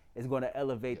Watson, is going to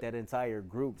elevate that entire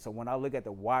group. So when I look at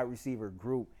the wide receiver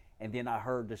group and then I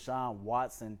heard Deshaun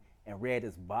Watson and read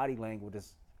his body language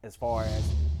as far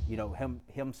as, you know,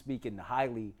 him speaking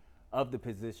highly of the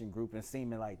position group and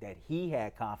seeming like that he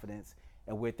had confidence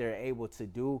in what they're able to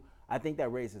do, I think that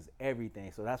raises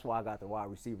everything. So that's why I got the wide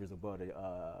receivers above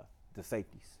the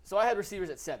safeties. So I had receivers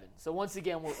at 7. So once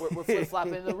again, we're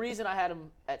flip-flopping. And the reason I had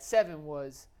them at 7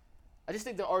 was I just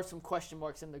think there are some question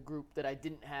marks in the group that I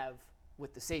didn't have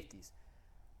with the safeties.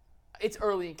 It's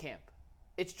early in camp.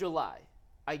 It's July.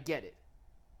 I get it.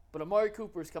 But Amari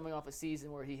Cooper is coming off a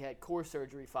season where he had core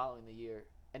surgery following the year,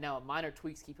 and now a minor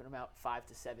tweak's keeping him out 5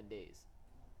 to 7 days.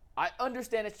 I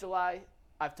understand it's July.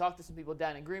 I've talked to some people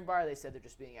down in Greenbrier. They said they're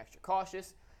just being extra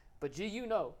cautious. But, you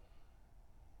know,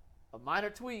 a minor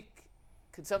tweak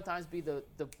could sometimes be the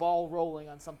ball rolling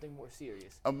on something more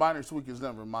serious. A minor tweak is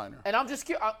never minor. And I'm just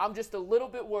a little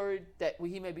bit worried that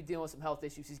he may be dealing with some health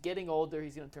issues. He's getting older.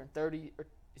 He's going to turn 30. Or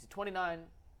is he 29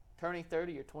 turning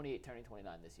 30 or 28 turning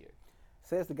 29 this year?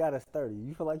 Says the guy that's 30.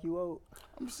 You feel like you old?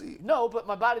 I'm seeing. No, but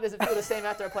my body doesn't feel the same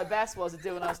after I play basketball as it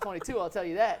did when I was 22. I'll tell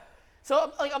you that.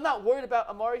 So I'm not worried about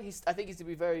Amari. I think he's going to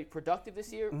be very productive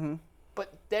this year. Mm-hmm.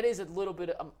 But that is a little bit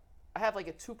of I have like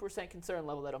a 2% concern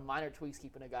level that a minor tweak's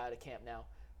keeping a guy out of camp now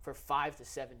for 5 to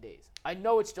 7 days. I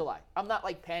know it's July. I'm not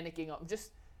like panicking. I'm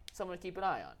just someone to keep an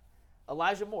eye on.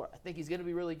 Elijah Moore, I think he's going to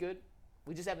be really good.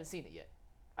 We just haven't seen it yet.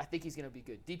 I think he's going to be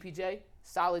good. DPJ,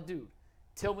 solid dude.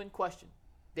 Tillman, question.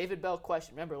 David Bell,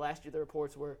 question. Remember last year the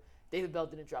reports were David Bell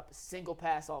didn't drop a single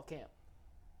pass all camp.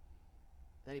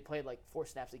 then he played like 4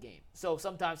 snaps a game. So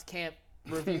sometimes camp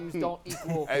reviews don't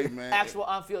equal Hey, man. actual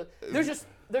on-field. There's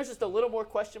just a little more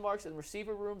question marks in the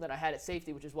receiver room than I had at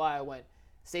safety, which is why I went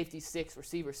safety 6,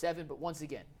 receiver 7. But once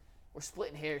again, we're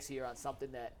splitting hairs here on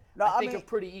something that I think are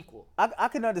pretty equal. I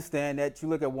can understand that. You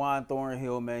look at Juan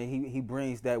Thornhill, man. He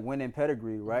brings that winning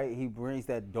pedigree, right? He brings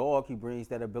that dog. He brings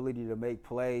that ability to make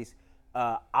plays.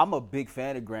 I'm a big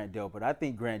fan of Grant Delpit. I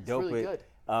think Grant Delpit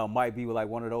really might be like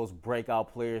one of those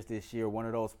breakout players this year, one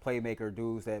of those playmaker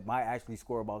dudes that might actually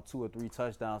score about 2 or 3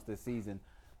 touchdowns this season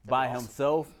by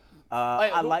himself.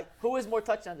 Who has more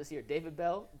touchdowns this year, David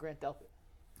Bell, Grant Delpit?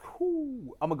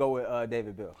 I'm gonna go with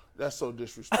David Bell. That's so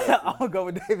disrespectful. I'm gonna go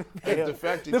with David Bell. The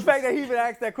fact that he even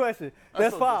asked that question,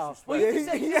 that's so foul. Well,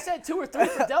 you said 2 or 3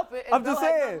 for Delpit, and I'm Bell just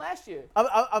had saying. none last year.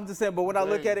 I'm just saying, but when I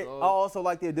look at it, Dang, I dog. also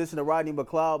like the addition of Rodney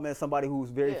McLeod, man, somebody who's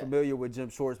very familiar with Jim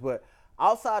Schwartz. But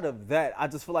outside of that, I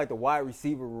just feel like the wide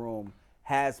receiver room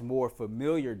has more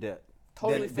familiar depth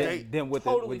Totally fair. than with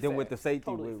the safety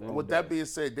Totally room. fair. With that being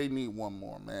said, they need one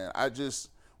more, man.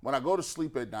 When I go to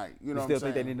sleep at night, you know You still what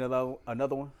I'm think saying? they need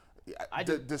another one?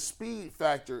 The speed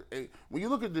factor, when you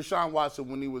look at Deshaun Watson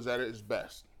when he was at his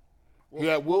best, he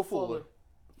had Will Fuller,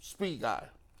 speed guy.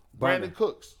 Brandon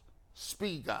Cooks,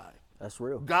 speed guy. That's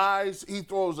real. Guys, he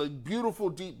throws a beautiful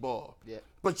deep ball. Yeah.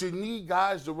 But you need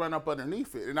guys to run up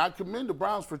underneath it. And I commend the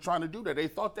Browns for trying to do that. They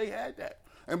thought they had that.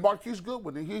 And Marquise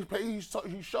Goodwin, he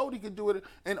showed he could do it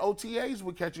in OTAs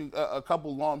with catching a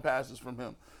couple long passes from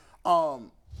him.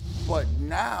 But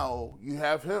now you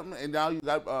have him, and now you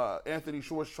got Anthony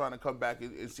Schwartz trying to come back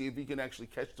and see if he can actually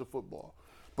catch the football.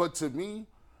 But to me,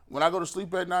 when I go to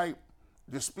sleep at night,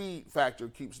 the speed factor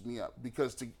keeps me up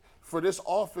because for this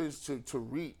offense to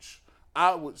reach,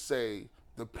 I would say,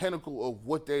 the pinnacle of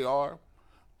what they are,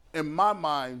 in my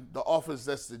mind, the offense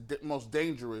that's the most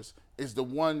dangerous is the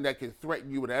one that can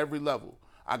threaten you at every level.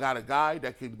 I got a guy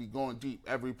that can be going deep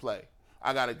every play.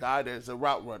 I got a guy that's a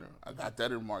route runner. I got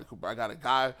that in Mark Cooper. I got a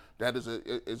guy that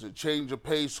is a change of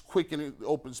pace, quick in the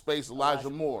open space,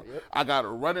 Elijah Moore. Yep. I got a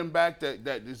running back that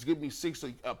just give me 6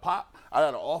 a pop. I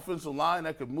got an offensive line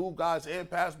that can move guys and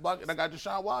pass block, and I got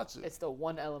Deshaun Watson. It's the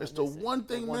one element. It's the missing. one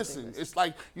thing missing. It's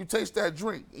like you taste that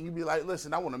drink, and you be like,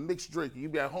 listen, I want a mixed drink. And you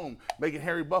be at home making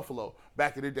Harry Buffalo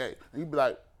back in the day. And you be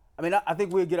like, I mean, I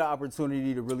think we'll get an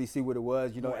opportunity to really see what it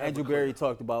was. You know, Andrew Berry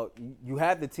talked about you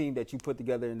have the team that you put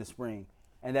together in the spring,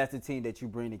 and that's the team that you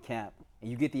bring to camp. And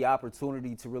you get the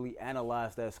opportunity to really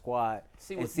analyze that squad.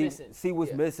 See what's and missing. See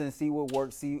what's missing, see what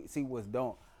works, see what's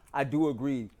don't. I do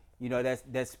agree, you know,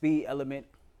 that speed element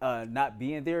not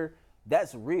being there,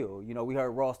 that's real. You know, we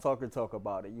heard Ross Tucker talk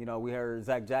about it. You know, we heard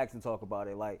Zach Jackson talk about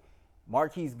it. Like,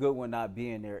 Marquise Goodwin not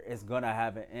being there is going to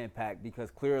have an impact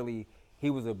because clearly he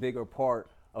was a bigger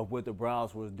part of what the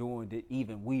Browns was doing than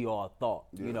even we all thought.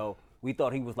 Yeah. You know, we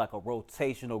thought he was like a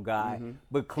rotational guy,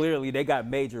 but clearly they got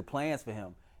major plans for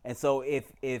him. And so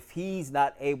if he's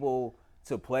not able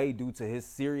to play due to his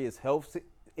serious health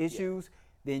issues,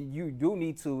 then you do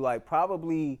need to like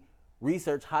probably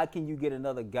research how can you get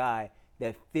another guy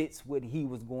that fits what he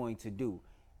was going to do.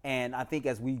 And I think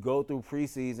as we go through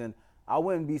preseason, I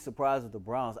wouldn't be surprised if the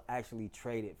Browns actually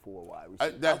traded for a wide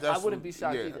receiver. I wouldn't be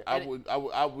shocked either.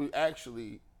 I would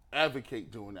actually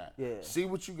advocate doing that. Yeah. See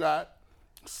what you got.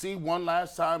 See one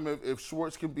last time if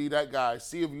Schwartz can be that guy.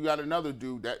 See if you got another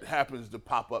dude that happens to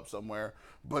pop up somewhere.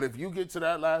 But if you get to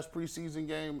that last preseason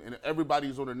game and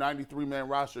everybody's on a 93-man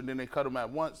roster and then they cut them at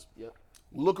once,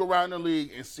 look around the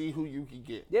league and see who you can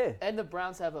get. Yeah. And the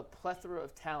Browns have a plethora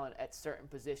of talent at certain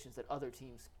positions that other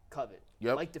teams covet,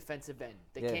 like defensive end.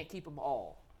 They can't keep them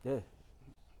all. Yeah.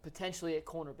 Potentially at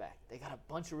cornerback. They got a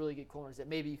bunch of really good corners that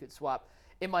maybe you could swap.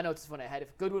 In my notes is when I had,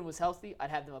 if Goodwin was healthy,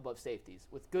 I'd have them above safeties.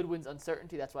 With Goodwin's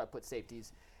uncertainty, that's why I put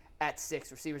safeties at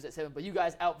 6, receivers at 7. But you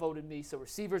guys outvoted me, so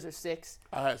receivers are 6.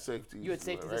 I had safeties. You had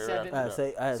safeties at right 7. I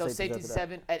had so safeties safeties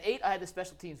 7. At 8, I had the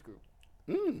special teams group,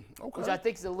 Okay. which I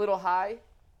think is a little high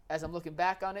as I'm looking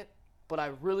back on it. But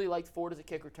I really liked Ford as a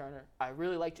kick returner. I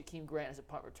really liked Jakeem Grant as a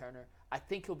punt returner. I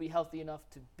think he'll be healthy enough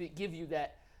to give you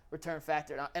that return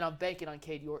factor. And I'm banking on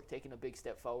Cade York taking a big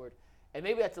step forward. And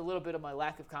maybe that's a little bit of my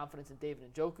lack of confidence in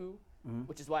David Njoku,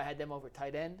 which is why I had them over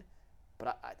tight end.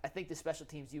 But I think the special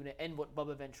teams unit and what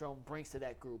Bubba Ventrone brings to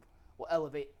that group will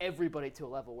elevate everybody to a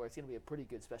level where it's going to be a pretty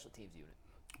good special teams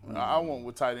unit. I went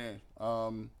with tight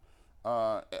end.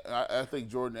 I think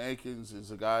Jordan Akins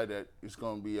is a guy that is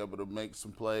going to be able to make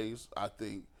some plays. I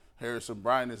think Harrison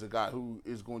Bryant is a guy who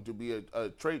is going to be a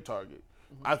trade target.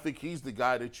 I think he's the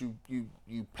guy that you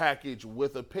package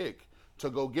with a pick to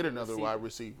go get another wide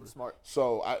receiver. Smart.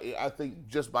 So I think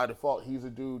just by default, he's a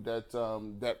dude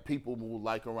that people will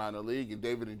like around the league. And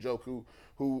David Njoku,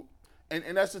 who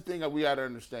and that's the thing that we got to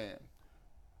understand.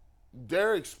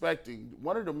 They're expecting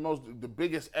one of the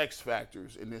biggest X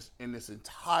factors in this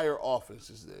entire offense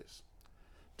is this: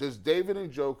 does David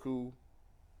Njoku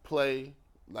play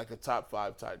like a top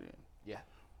 5 tight end? Yeah.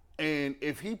 And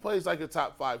if he plays like a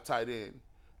top 5 tight end,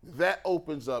 that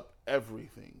opens up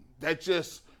everything. That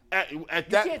just at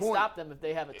that You can't point, stop them if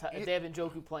they have if they have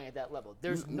Njoku playing at that level.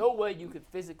 There's no way you could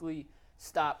physically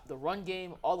stop the run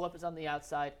game, all the weapons on the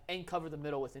outside, and cover the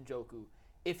middle with Njoku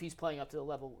if he's playing up to the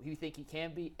level you think he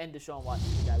can be, and Deshaun Watson.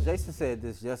 The guy Jason said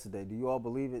this yesterday. Do you all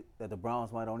believe it that the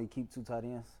Browns might only keep 2 tight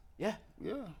ends? Yeah.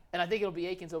 Yeah. And I think it'll be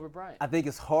Akins over Bryant. I think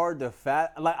it's hard to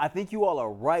I think you all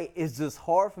are right. It's just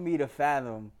hard for me to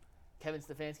fathom Kevin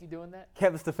Stefanski doing that.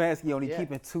 Kevin Stefanski only Yeah.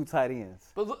 keeping 2 tight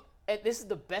ends. But look, and this is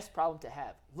the best problem to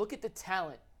have. Look at the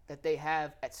talent that they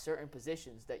have at certain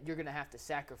positions that you're going to have to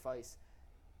sacrifice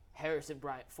Harrison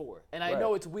Bryant for. And I Right.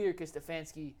 know it's weird because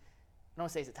Stefanski, I don't want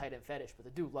to say he's a tight end fetish, but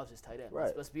the dude loves his tight end.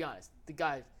 Right. Let's be honest. The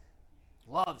guy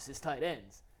loves his tight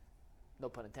ends. No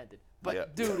pun intended. But Yeah.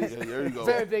 dude is Yeah, there you go.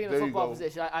 very big in the There you football go.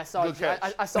 position. I saw Good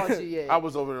catch. I saw GA. I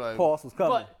was over there like, Pulse was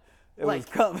coming. But, it was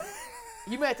coming.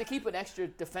 You may have to keep an extra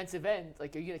defensive end.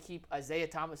 Like, are you going to keep Isaiah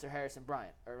Thomas or Harrison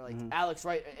Bryant? Or, like, Alex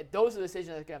Wright? Those are the decisions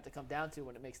that are going to have to come down to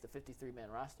when it makes the 53-man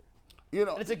roster. you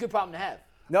know, And it's a good problem to have.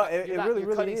 No, it You're really, you're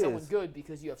really cutting is. someone good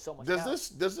because you have so much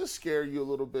talent. does this scare you a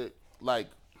little bit? Like,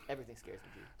 Everything scares me,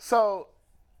 dude. so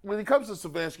when it comes to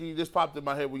Stefanski, this popped in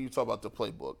my head when you talk about the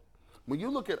playbook. When you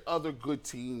look at other good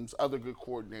teams, other good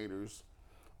coordinators,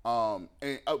 and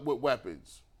with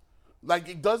weapons,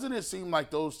 like, doesn't it seem like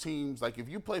those teams, like if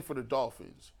you play for the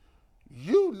Dolphins,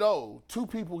 2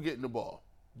 people getting the ball.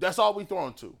 That's all we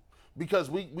throwing to, because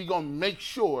we gonna make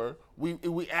sure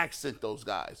we accent those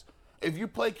guys. If you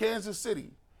play Kansas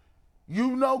City,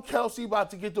 Kelsey about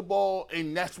to get the ball,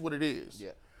 and that's what it is.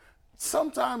 Yeah.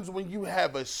 Sometimes when you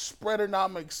have a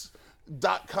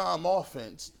spreadonomics.com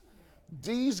offense,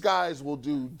 these guys will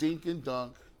do dink and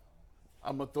dunk.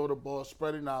 I'm going to throw the ball,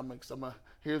 spreadonomics.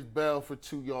 Here's Bell for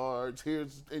 2 yards.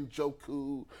 Here's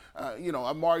Njoku.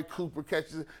 Amari Cooper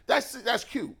catches. That's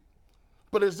cute.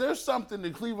 But is there something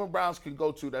the Cleveland Browns can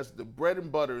go to that's the bread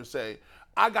and butter and say,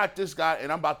 I got this guy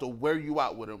and I'm about to wear you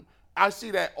out with him? I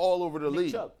see that all over the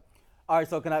league. Chubb. All right,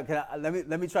 so can I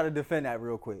let me try to defend that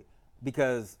real quick,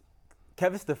 because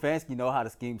Kevin Stefanski know how to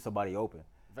scheme somebody open.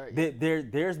 Very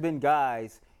There's been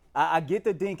guys. I get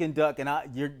the dink and duck, and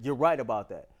you're right about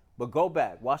that. But go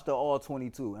back, watch the all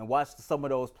 22, and watch some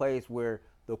of those plays where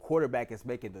the quarterback is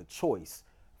making the choice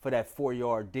for that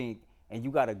 4-yard dink, and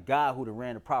you got a guy who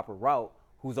ran the proper route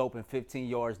who's open 15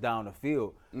 yards down the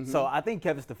field. So I think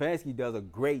Kevin Stefanski does a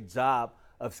great job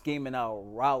of scheming up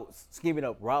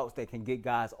routes that can get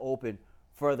guys open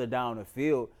further down the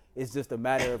field. It's just a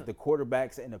matter of the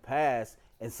quarterbacks in the past,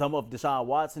 and some of Deshaun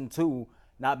Watson too,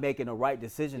 not making the right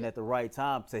decision at the right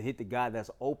time to hit the guy that's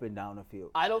open down the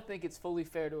field. I don't think it's fully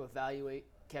fair to evaluate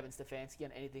Kevin Stefanski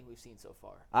on anything we've seen so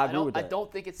far. I agree with that. I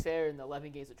don't think it's fair in the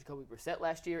 11 games with Jacoby Brissett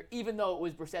last year, even though it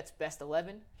was Brissett's best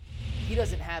 11. He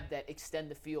doesn't have that extend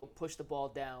the field, push the ball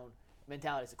down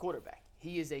mentality as a quarterback.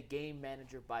 He is a game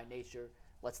manager by nature.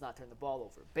 Let's not turn the ball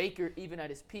over. Baker, even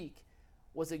at his peak,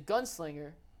 was a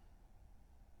gunslinger.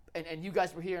 And you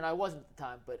guys were here and I wasn't at the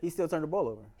time, but He still turned the ball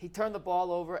over. he turned the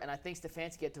ball over, and I think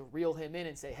Stefanski had to reel him in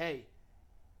and say, hey,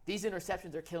 these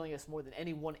interceptions are killing us more than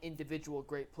any one individual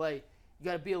great play. You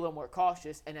got to be a little more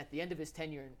cautious. And at the end of his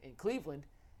tenure in Cleveland,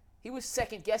 he was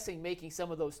second-guessing making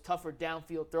some of those tougher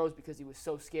downfield throws because he was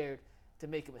so scared to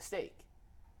make a mistake.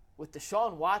 With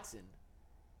Deshaun Watson,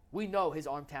 we know his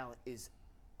arm talent is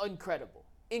incredible,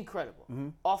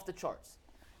 off the charts.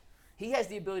 He has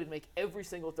the ability to make every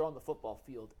single throw on the football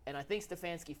field, and I think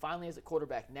Stefanski finally has a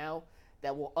quarterback now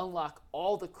that will unlock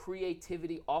all the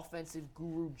creativity, offensive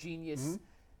guru genius,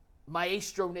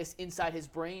 maestro-ness inside his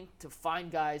brain to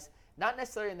find guys, not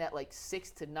necessarily in that like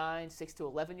 6 to 9, 6 to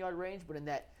 11 yard range, but in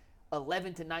that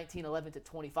 11 to 19, 11 to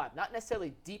 25. Not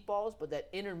necessarily deep balls, but that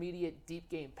intermediate deep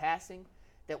game passing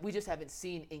that we just haven't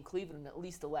seen in Cleveland in at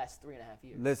least the last 3.5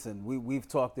 years. Listen, we've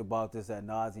talked about this ad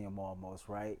nauseum almost,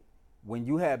 right? When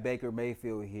you have Baker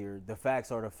Mayfield here, the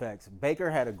facts are the facts. Baker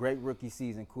had a great rookie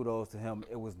season. Kudos to him.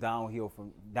 It was downhill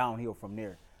from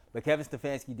there. But Kevin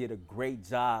Stefanski did a great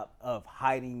job of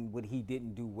hiding what he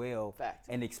didn't do well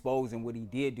and exposing what he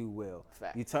did do well.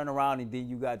 You turn around and then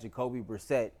you got Jacoby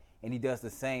Brissett, and he does the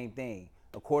same thing.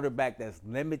 A quarterback that's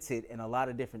limited in a lot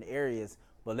of different areas,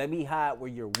 but let me hide where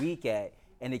you're weak at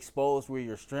and expose where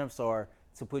your strengths are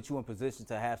to put you in position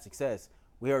to have success.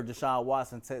 We heard Deshaun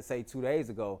Watson say 2 days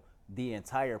ago, the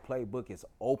entire playbook is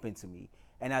open to me.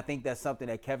 And I think that's something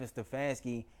that Kevin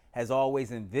Stefanski has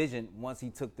always envisioned once he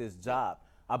took this job.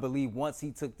 I believe once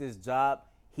he took this job,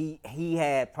 he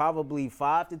had probably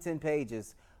 5 to 10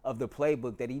 pages of the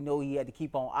playbook that he knew he had to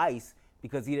keep on ice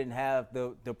because he didn't have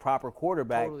the proper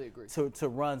quarterback to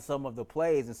run some of the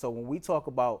plays. And so when we talk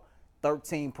about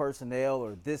 13 personnel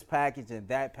or this package and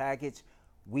that package,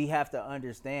 we have to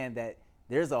understand that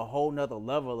there's a whole nother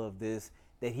level of this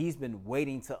that he's been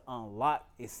waiting to unlock,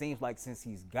 it seems like, since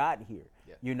he's got here.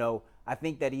 Yeah. You know, I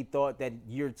think that he thought that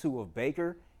year 2 of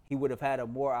Baker, he would have had a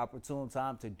more opportune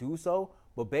time to do so,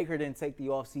 but Baker didn't take the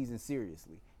offseason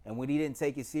seriously. And when he didn't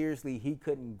take it seriously, he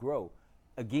couldn't grow.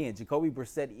 Again, Jacoby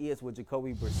Brissett is what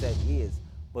Jacoby Brissett is.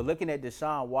 But looking at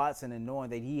Deshaun Watson and knowing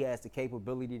that he has the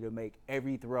capability to make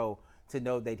every throw, to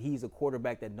know that he's a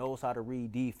quarterback that knows how to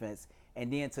read defense,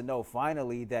 and then to know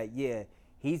finally that, yeah,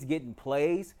 he's getting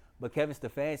plays, but Kevin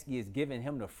Stefanski is giving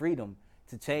him the freedom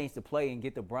to change the play and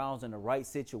get the Browns in the right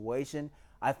situation.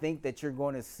 I think that you're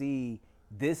going to see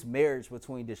this marriage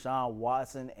between Deshaun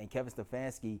Watson and Kevin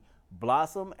Stefanski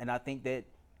blossom, and I think that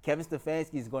Kevin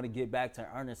Stefanski is going to get back to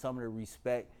earning some of the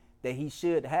respect that he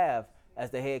should have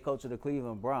as the head coach of the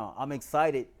Cleveland Browns. I'm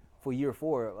excited for year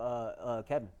 4,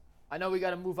 Kevin. I know we got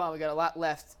to move on. We got a lot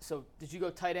left. So did you go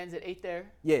tight ends at 8 there?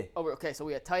 Yeah. Oh, okay. So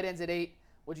we had tight ends at 8.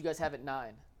 What'd you guys have at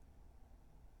 9?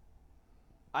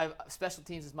 Special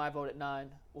teams is my vote at 9.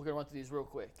 We're gonna run through these real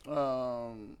quick.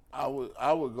 I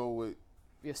would go with.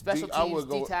 We have special teams,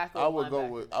 D tackle. I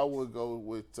would go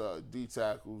with D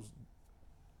tackles.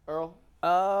 Earl.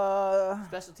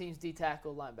 Special teams, D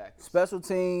tackle, linebackers. Special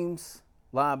teams,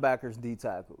 linebackers, D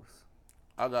tackles.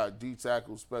 I got D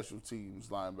tackles, special teams,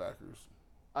 linebackers.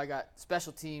 I got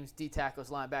special teams, D tackles,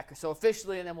 linebackers. So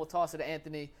officially, and then we'll toss it to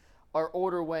Anthony. Our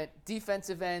order went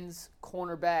defensive ends,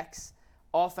 cornerbacks,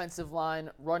 offensive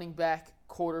line, running back,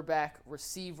 quarterback,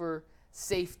 receiver,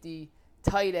 safety,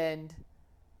 tight end,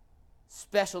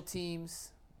 special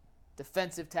teams,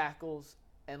 defensive tackles,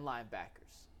 and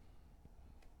linebackers.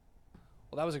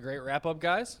 Well, that was a great wrap-up,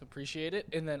 guys. Appreciate it.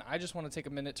 And then I just want to take a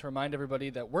minute to remind everybody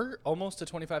that we're almost to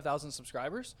 25,000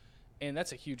 subscribers, and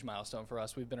that's a huge milestone for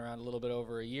us. We've been around a little bit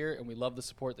over a year, and we love the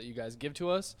support that you guys give to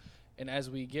us. And as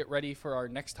we get ready for our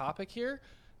next topic here,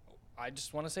 I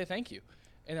just want to say thank you.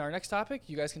 In our next topic,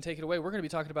 you guys can take it away. We're going to be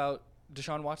talking about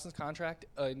Deshaun Watson's contract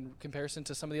in comparison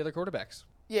to some of the other quarterbacks.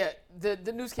 Yeah, the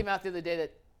news came out the other day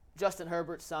that Justin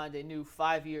Herbert signed a new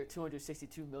 5-year,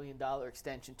 $262 million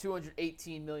extension.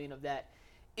 $218 million of that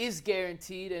is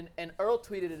guaranteed, and Earl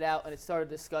tweeted it out, and it started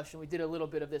a discussion. We did a little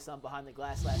bit of this on Behind the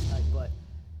Glass last night, but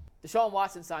Deshaun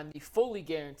Watson signed the fully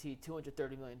guaranteed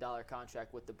 $230 million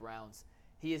contract with the Browns.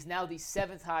 He is now the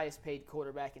 7th highest paid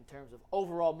quarterback in terms of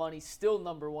overall money, still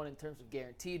number 1 in terms of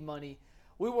guaranteed money.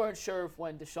 We weren't sure if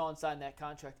when Deshaun signed that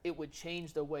contract, it would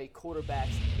change the way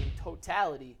quarterbacks in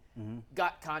totality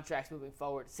got contracts moving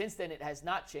forward. Since then, it has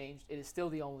not changed. It is still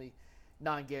the only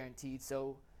non-guaranteed.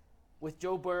 So with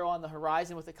Joe Burrow on the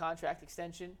horizon with a contract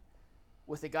extension,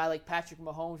 with a guy like Patrick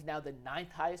Mahomes, now the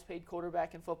 9th highest paid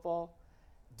quarterback in football,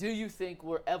 do you think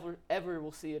we're ever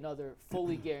will see another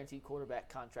fully guaranteed quarterback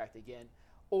contract again?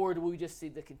 Or do we just see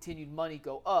the continued money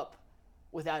go up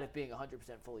without it being 100%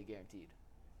 fully guaranteed?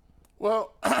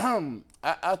 Well,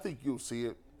 I think you'll see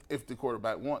it if the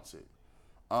quarterback wants it.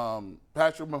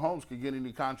 Patrick Mahomes can get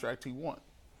any contract he wants.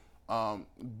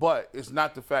 But it's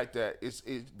not the fact that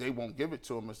they won't give it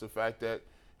to him. It's the fact that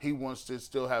he wants to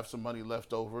still have some money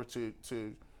left over to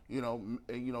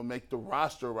make the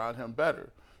roster around him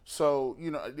better. So,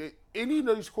 any of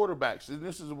these quarterbacks, and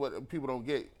this is what people don't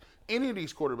get, any of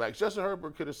these quarterbacks, Justin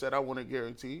Herbert could have said, I want it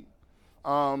guaranteed.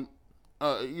 Joe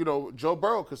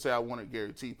Burrow could say, I want it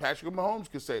guaranteed. Patrick Mahomes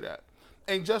could say that.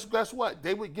 And just guess what?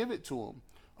 They would give it to him.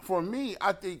 For me,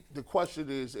 I think the question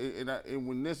is, and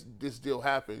when this deal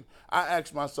happened, I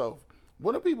asked myself,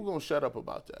 when are people going to shut up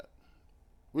about that?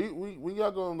 We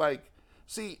y'all going to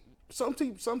see,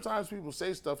 sometimes people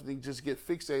say stuff and they just get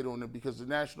fixated on it because the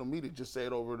national media just say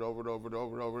it over and over and over and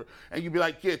over and over. And you be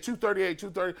like, yeah, 238,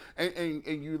 230.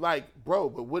 And you like, bro,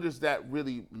 but what does that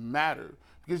really matter?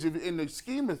 Because if in the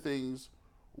scheme of things,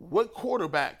 what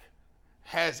quarterback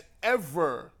has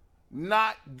ever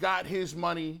not got his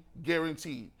money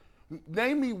guaranteed?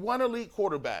 Name me one elite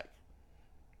quarterback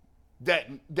that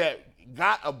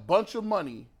got a bunch of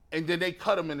money and then they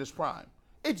cut him in his prime.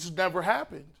 It's never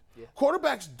happened. Yeah.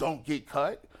 Quarterbacks don't get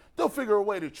cut. They'll figure a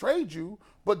way to trade you.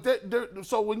 But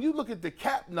so when you look at the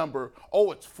cap number,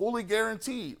 it's fully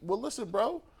guaranteed. Well, listen,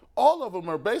 bro, all of them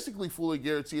are basically fully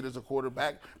guaranteed as a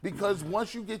quarterback because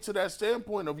once you get to that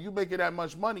standpoint of you making that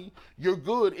much money, you're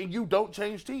good and you don't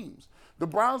change teams. The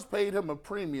Browns paid him a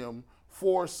premium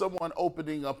for someone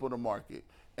opening up on the market.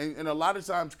 And a lot of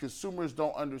times consumers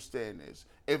don't understand this.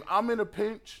 If I'm in a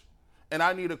pinch and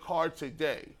I need a car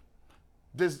today,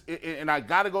 and I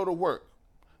got to go to work,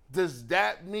 does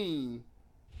that mean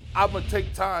I'm going to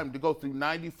take time to go through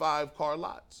 95 car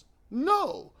lots?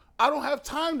 No. I don't have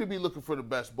time to be looking for the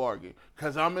best bargain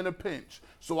because I'm in a pinch.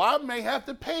 So I may have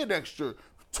to pay an extra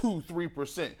 2%,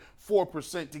 3%,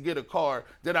 4% to get a car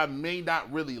that I may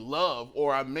not really love,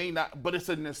 or I may not, but it's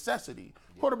a necessity.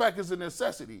 Quarterback is a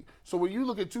necessity. So when you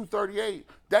look at 238,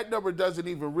 that number doesn't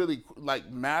even really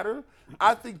matter.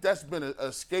 I think that's been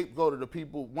a scapegoat of the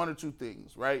people, one or two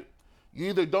things, right? You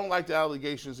either don't like the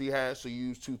allegations he has, so you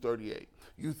use 238.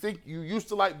 You think you used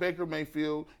to like Baker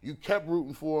Mayfield, you kept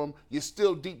rooting for him, you're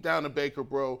still deep down a Baker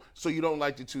bro, so you don't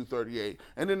like the 238.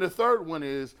 And then the third one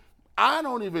is, I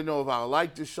don't even know if I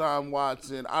like Deshaun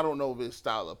Watson. I don't know if his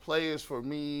style of play is for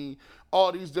me.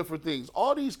 All these different things.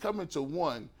 All these come into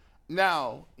one.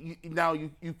 Now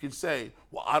you can say,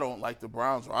 well, I don't like the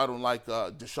Browns, or I don't like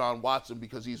Deshaun Watson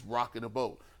because he's rocking the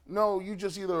boat. No, you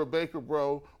just either a Baker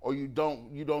bro, or you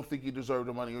don't think you deserve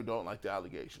the money, or don't like the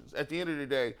allegations. At the end of the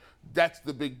day, that's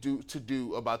the big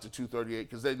to-do about the 238,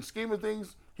 because in the scheme of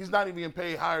things, he's not even getting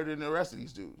paid higher than the rest of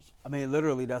these dudes. I mean,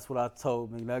 literally, that's what I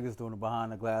told McNuggets during the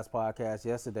Behind the Glass podcast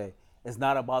yesterday. It's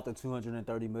not about the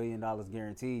 $230 million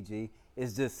guaranteed, G.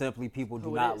 It's just simply people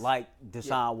do not like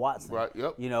Deshaun Watson. Right,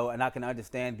 yep. You know, and I can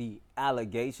understand the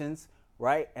allegations,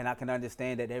 right? And I can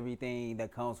understand that everything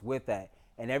that comes with that.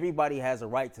 And everybody has a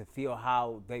right to feel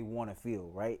how they want to feel,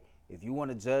 right? If you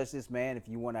want to judge this man, if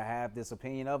you want to have this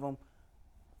opinion of him,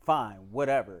 fine,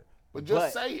 whatever. But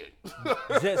just say it.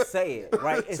 Just say it,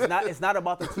 right? It's not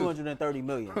about the $230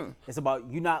 million. It's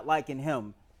about you not liking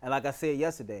him. And like I said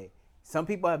yesterday, some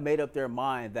people have made up their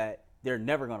mind that they're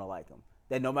never going to like him,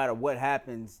 that no matter what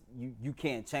happens, you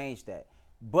can't change that.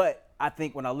 But I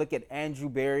think when I look at Andrew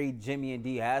Berry, Jimmy, and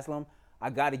D. Haslam, I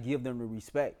got to give them the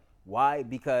respect. Why?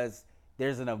 Because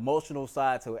there's an emotional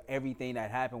side to everything that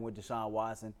happened with Deshaun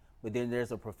Watson, but then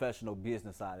there's a professional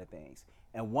business side of things.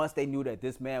 And once they knew that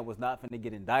this man was not finna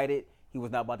get indicted, he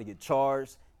was not about to get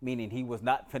charged, meaning he was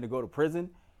not finna go to prison,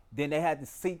 then they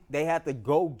had to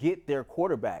go get their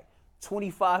quarterback.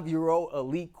 25-year-old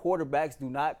elite quarterbacks do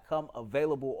not come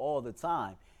available all the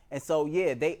time. And so,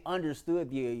 yeah, they understood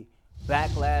the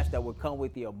backlash that would come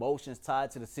with the emotions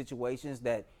tied to the situations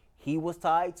that he was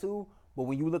tied to. But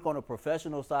when you look on the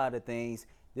professional side of things,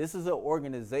 this is an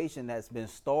organization that's been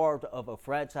starved of a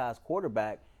franchise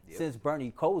quarterback since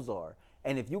Bernie Kosar.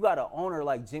 And if you got an owner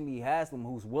like Jimmy Haslam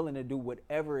who's willing to do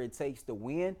whatever it takes to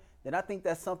win, then I think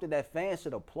that's something that fans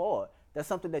should applaud. That's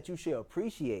something that you should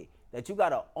appreciate, that you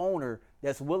got an owner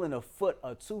that's willing to foot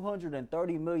a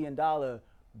 $230 million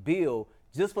bill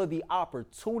just for the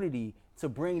opportunity to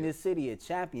bring this city a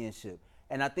championship.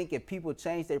 And I think if people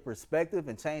change their perspective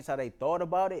and change how they thought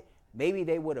about it, maybe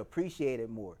they would appreciate it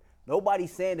more.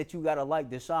 Nobody's saying that you got to like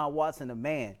Deshaun Watson, the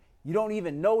man. You don't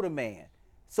even know the man.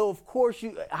 So, of course,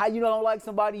 how you don't like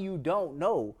somebody you don't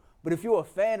know. But if you're a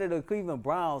fan of the Cleveland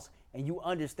Browns and you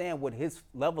understand what his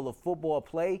level of football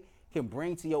play can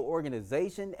bring to your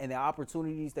organization and the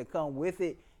opportunities that come with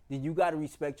it, then you got to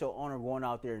respect your owner going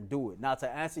out there and do it. Now, to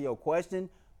answer your question,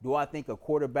 do I think a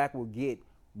quarterback will get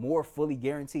more fully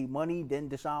guaranteed money than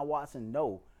Deshaun Watson?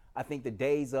 No. I think the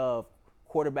days of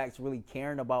quarterbacks really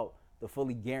caring about the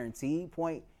fully guaranteed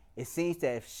point, it seems to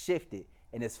have shifted.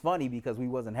 And it's funny because we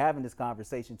wasn't having this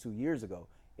conversation 2 years ago.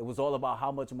 It was all about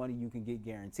how much money you can get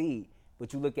guaranteed.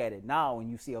 But you look at it now and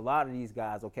you see a lot of these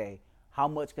guys, okay, how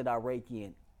much could I rake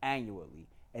in annually?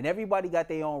 And everybody got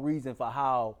their own reason for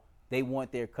how they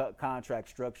want their contract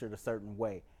structured a certain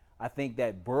way. I think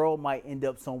that Burrow might end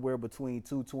up somewhere between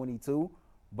 222,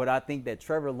 but I think that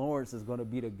Trevor Lawrence is going to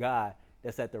be the guy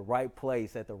that's at the right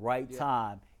place at the right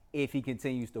time if he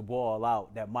continues to ball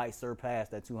out that might surpass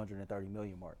that $230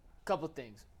 million mark. Couple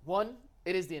things. One,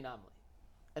 it is the anomaly,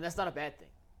 and that's not a bad thing.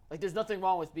 Like, there's nothing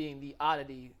wrong with being the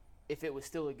oddity if it was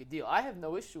still a good deal. I have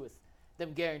no issue with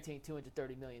them guaranteeing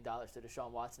 $230 million to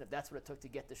Deshaun Watson if that's what it took to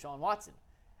get Deshaun Watson.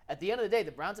 At the end of the day,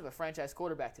 the Browns have a franchise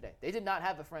quarterback today. They did not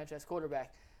have a franchise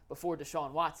quarterback before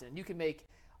Deshaun Watson, and you can make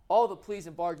all the pleas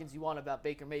and bargains you want about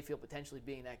Baker Mayfield potentially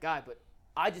being that guy, but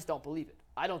I just don't believe it.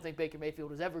 I don't think Baker Mayfield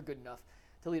was ever good enough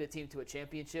to lead a team to a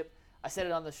championship. I said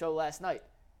it on the show last night.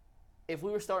 If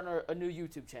we were starting a new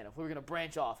YouTube channel, if we were going to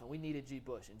branch off and we needed G.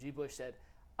 Bush, and G. Bush said,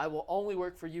 I will only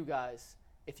work for you guys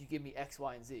if you give me X,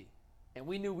 Y, and Z. And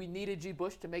we knew we needed G.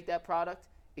 Bush to make that product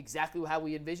exactly how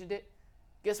we envisioned it.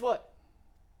 Guess what?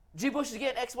 G. Bush is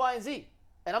getting X, Y, and Z.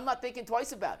 And I'm not thinking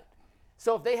twice about it.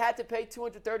 So if they had to pay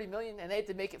 $230 million and they had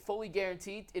to make it fully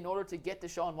guaranteed in order to get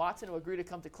Deshaun Watson to agree to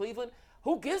come to Cleveland,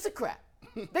 who gives a crap?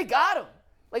 They got him.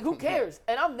 Like, who cares?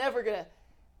 And I'm never going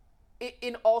to,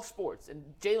 in all sports, and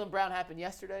Jaylen Brown happened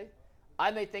yesterday,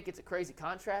 I may think it's a crazy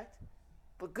contract,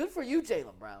 but good for you,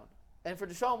 Jaylen Brown. And for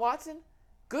Deshaun Watson,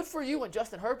 good for you. And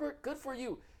Justin Herbert, good for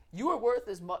you. You are worth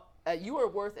as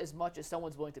much as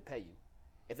someone's willing to pay you.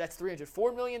 If that's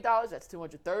 $304 million, that's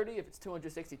 $230. If it's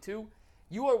 $262,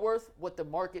 you are worth what the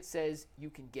market says you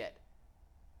can get.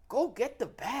 Go get the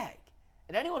bag.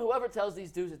 And anyone who ever tells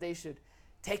these dudes that they should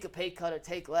take a pay cut or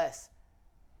take less,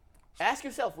 ask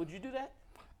yourself, would you do that?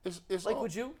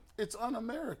 Would you? It's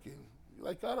un-American.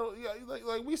 Like I don't. Yeah.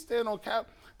 Like we stand on cap.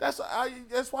 That's why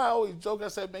I always joke. I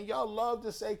said, man, y'all love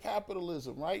to say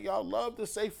capitalism, right? Y'all love to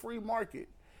say free market.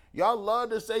 Y'all love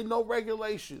to say no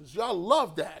regulations. Y'all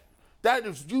love that. That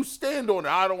is, you stand on it.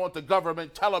 I don't want the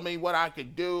government telling me what I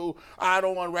can do. I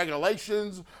don't want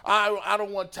regulations. I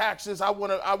don't want taxes. I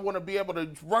want to be able to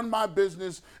run my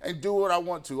business and do what I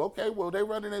want to. Okay, well, they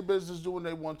running their business, doing what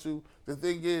they want to. The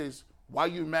thing is, why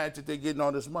you mad that they're getting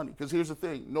all this money? Because here's the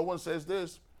thing. No one says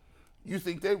this. You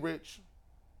think they're rich.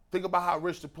 Think about how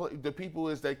rich the people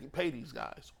is that pay these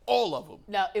guys. All of them.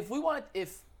 Now, if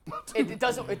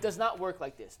it does not work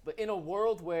like this. But in a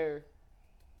world where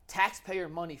taxpayer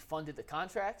money funded the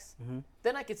contracts,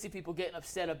 then I could see people getting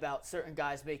upset about certain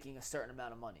guys making a certain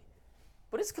amount of money.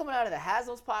 But it's coming out of the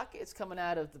Haslam's pocket. It's coming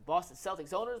out of the Boston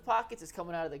Celtics owner's pockets. It's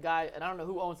coming out of the guy, and I don't know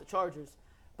who owns the Chargers,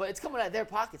 but it's coming out of their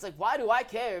pockets. Like, why do I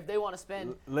care if they want to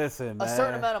spend a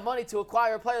certain amount of money to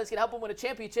acquire a player that's going to help them win a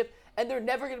championship, and they're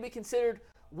never going to be considered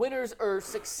winners or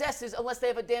successes unless they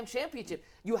have a damn championship?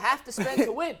 You have to spend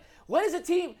to win. When is a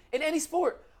team in any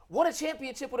sport won a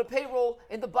championship with a payroll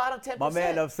in the bottom 10%? My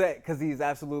man upset because he's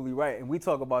absolutely right. And we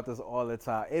talk about this all the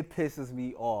time. It pisses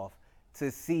me off to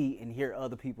see and hear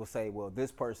other people say, well,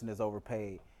 this person is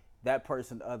overpaid, that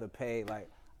person underpaid. Like,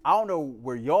 I don't know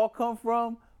where y'all come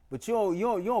from, but you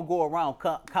don't go around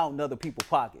counting other people's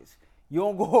pockets. You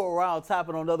don't go around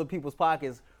tapping on other people's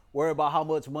pockets, worry about how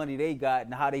much money they got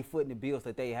and how they footing the bills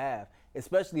that they have,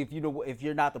 especially if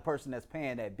you're not the person that's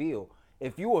paying that bill.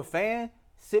 If you a fan,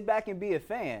 sit back and be a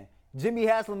fan. Jimmy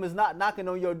Haslam is not knocking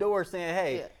on your door saying,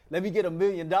 hey, let me get $1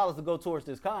 million to go towards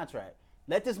this contract.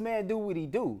 Let this man do what he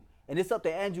do. And it's up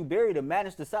to Andrew Berry to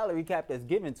manage the salary cap that's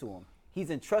given to him.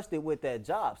 He's entrusted with that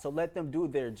job, so let them do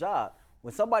their job.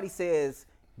 When somebody says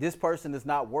this person is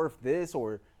not worth this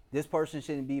or this person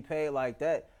shouldn't be paid like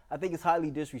that, I think it's highly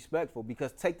disrespectful,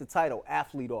 because take the title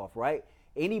athlete off, right?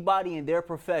 Anybody in their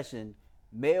profession,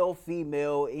 male,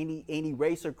 female, any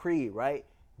race or creed, right?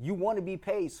 You want to be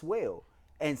paid swell.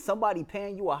 And somebody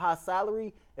paying you a high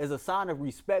salary is a sign of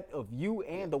respect of you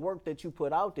and the work that you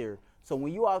put out there. So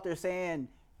when you out there saying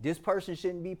this person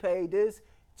shouldn't be paid this,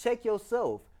 check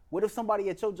yourself. What if somebody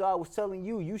at your job was telling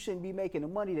you you shouldn't be making the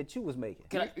money that you was making?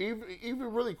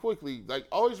 Even really quickly, like,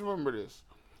 always remember this.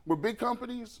 With big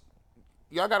companies,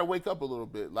 y'all got to wake up a little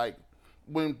bit. Like,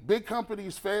 when big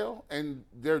companies fail and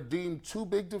they're deemed too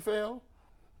big to fail,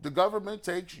 the government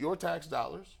takes your tax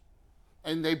dollars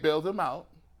and they bail them out,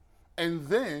 and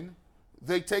then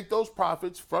they take those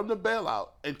profits from the bailout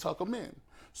and tuck them in.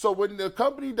 So when the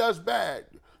company does bad,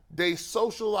 they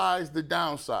socialize the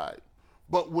downside.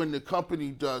 But when the company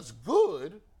does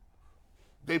good,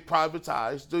 they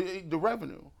privatize the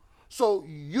revenue. So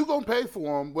you're going to pay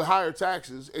for them with higher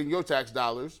taxes and your tax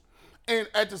dollars. And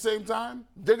at the same time,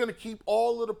 they're going to keep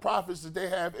all of the profits that they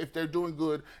have if they're doing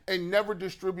good and never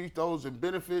distribute those in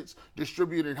benefits,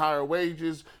 distribute in higher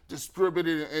wages, distribute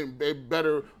it in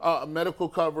better medical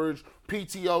coverage,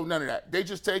 PTO, none of that. They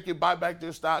just take it, buy back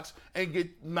their stocks, and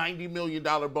get $90 million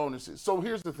bonuses. So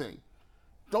here's the thing.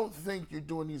 Don't think you're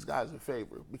doing these guys a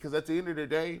favor, because at the end of the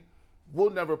day,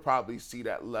 we'll never probably see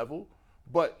that level.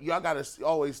 But y'all got to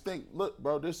always think, look,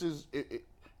 bro,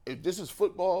 if this is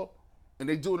football, and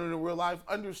they do it in real life,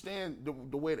 understand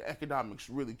the way the economics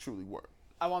really, truly work.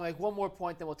 I want to make one more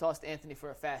point, then we'll toss to Anthony for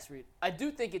a fast read. I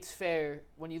do think it's fair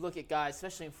when you look at guys,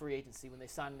 especially in free agency, when they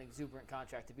sign an exuberant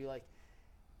contract, to be like,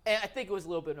 and I think it was a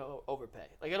little bit of overpay.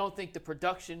 Like, I don't think the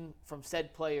production from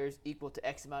said players equal to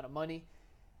X amount of money.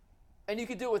 And you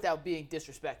can do it without being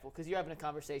disrespectful, because you're having a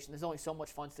conversation. There's only so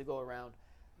much funds to go around.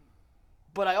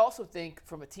 But I also think,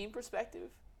 from a team perspective,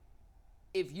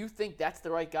 if you think that's the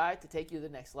right guy to take you to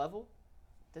the next level,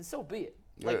 then so be it.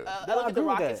 Like, I look at the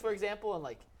Rockets, for example, and,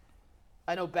 like,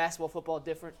 I know basketball, football are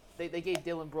different. They gave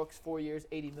Dylan Brooks 4 years,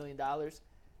 $80 million.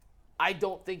 I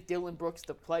don't think Dylan Brooks,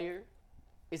 the player,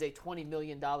 is a $20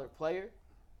 million player,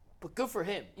 but good for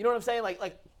him. You know what I'm saying?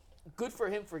 Like good for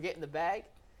him for getting the bag.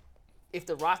 If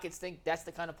the Rockets think that's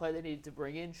the kind of player they needed to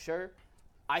bring in, sure.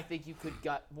 I think you could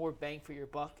got more bang for your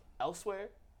buck elsewhere.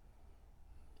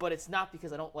 But it's not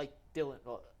because I don't like Dylan.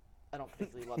 Well, I don't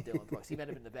particularly love Dylan Brooks. He might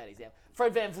have been the bad example.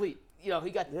 Fred VanVleet, he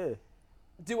got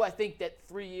do I think that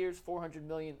 3 years, $140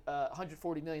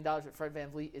 million with Fred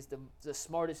VanVleet is the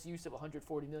smartest use of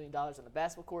 $140 million on the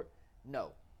basketball court?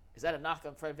 No. Is that a knock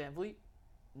on Fred VanVleet?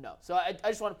 No. So I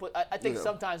just want to put. I think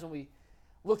sometimes when we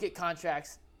look at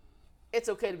contracts, it's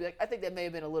okay to be like, I think that may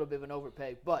have been a little bit of an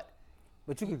overpay, but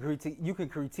you can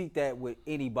critique that with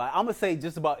anybody. I'm gonna say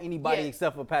just about anybody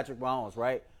except for Patrick Mahomes,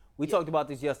 right? We talked about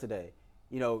this yesterday.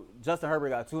 You know, Justin Herbert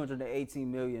got $218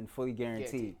 million fully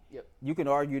guaranteed. Yep. You can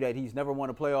argue that he's never won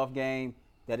a playoff game,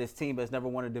 that his team has never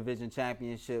won a division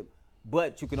championship,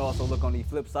 but you can also look on the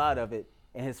flip side of it.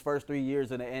 In his first 3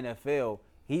 years in the NFL,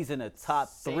 he's in the top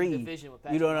three. Division with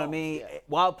Patrick you know what I Mahomes, mean? yeah.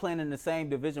 While playing in the same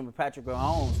division with Patrick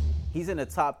Mahomes, he's in the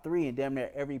top three in damn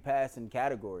near every passing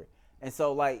category. And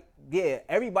so, like, yeah,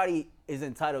 everybody is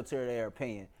entitled to their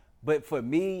opinion. But for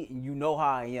me, you know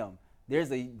how I am.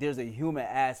 There's a human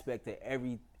aspect to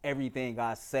everything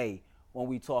I say when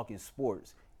we talk in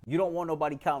sports. You don't want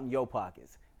nobody counting your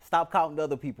pockets. Stop counting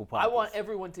other people's pockets. I want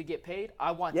everyone to get paid.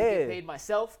 I want to get paid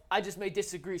myself. I just may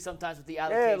disagree sometimes with the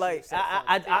allocation. Yeah, like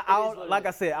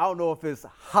I said, I don't know if it's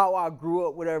how I grew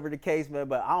up, whatever the case, man.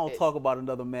 But I don't talk about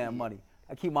another man's money.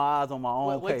 I keep my eyes on my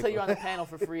own Wait paper. till you're on the panel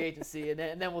for free agency, and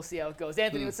then we'll see how it goes.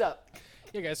 Anthony, what's up?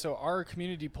 Yeah, guys, so our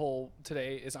community poll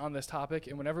today is on this topic,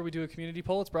 and whenever we do a community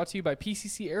poll, it's brought to you by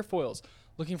PCC Airfoils.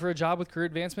 Looking for a job with career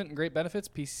advancement and great benefits?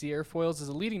 PCC Airfoils is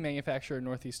a leading manufacturer in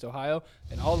Northeast Ohio,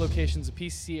 and all locations of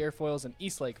PCC Airfoils in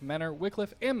Eastlake, Menor,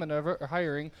 Wickliffe, and Minerva are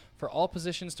hiring for all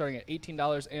positions starting at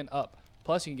 $18 and up.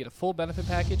 Plus, you can get a full benefit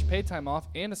package, paid time off,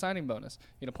 and a signing bonus.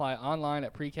 You can apply online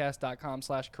at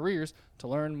precast.com/careers to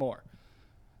learn more.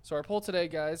 So our poll today,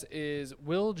 guys, is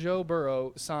will Joe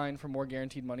Burrow sign for more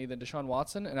guaranteed money than Deshaun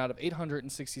Watson? And out of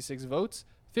 866 votes,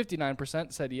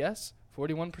 59% said yes,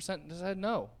 41% said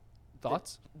no.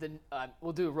 Thoughts?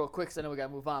 We'll do it real quick because I know we got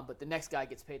to move on, but the next guy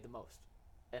gets paid the most.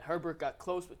 And Herbert got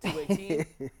close with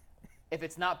 218. If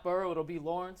it's not Burrow, it'll be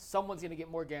Lawrence. Someone's going to get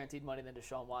more guaranteed money than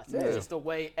Deshaun Watson. Yeah. It's just the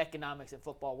way economics and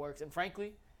football works. And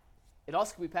frankly, it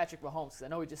also could be Patrick Mahomes because I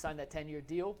know he just signed that 10-year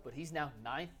deal, but he's now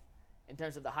 9th. In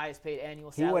terms of the highest paid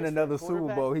annual salary. He win another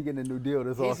Super Bowl. He getting a new deal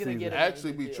this offseason.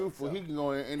 Actually, be truthful, he can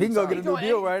go in anytime. He can go get a new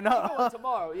deal right now. He can go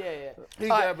tomorrow, yeah. He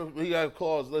got a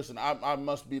clause. Listen, I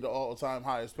must be the all-time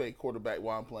highest paid quarterback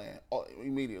while I'm playing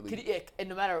immediately. And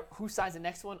no matter who signs the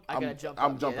next one, I gotta jump.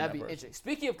 I'm jumping. That'd be interesting.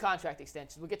 Speaking of contract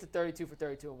extensions, we'll get to 32 for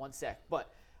 32 in 1 sec. But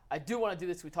I do want to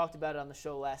do this. We talked about it on the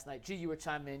show last night. G, you were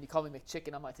chiming in. You called me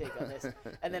McChicken on my take on this.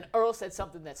 And then Earl said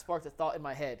something that sparked a thought in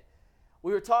my head.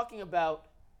 We were talking about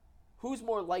who's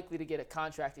more likely to get a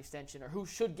contract extension or who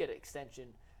should get an extension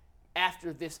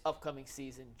after this upcoming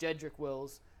season, Jedrick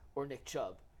Wills or Nick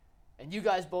Chubb? And you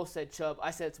guys both said Chubb. I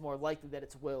said it's more likely that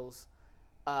it's Wills.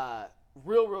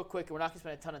 Real quick, and we're not going to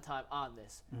spend a ton of time on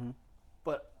this. Mm-hmm.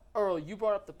 But, Earl, you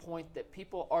brought up the point that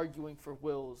people arguing for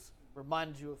Wills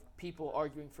reminded you of people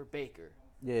arguing for Baker.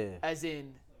 Yeah. As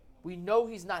in, we know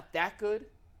he's not that good,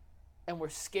 and we're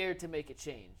scared to make a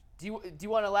change. Do you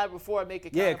want to elaborate before I make a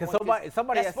Yeah, because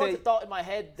somebody had said, thought in my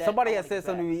head that somebody had said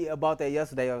something to me about that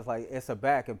yesterday. I was like, it's a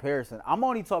bad comparison. I'm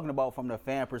only talking about from the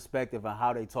fan perspective and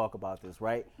how they talk about this,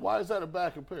 right? Why is that a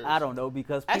bad comparison? I don't know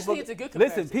because people, actually it's a good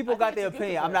comparison. Listen, people got their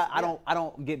opinion. I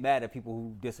don't get mad at people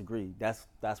who disagree. That's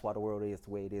why the world is the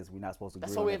way it is. We're not supposed to agree.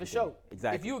 That's why we have a show.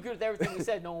 Exactly. If you agree with everything we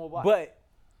said, no one will watch. But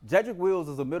Jedrick Wills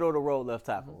is a middle of the road left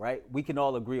tackle, right? We can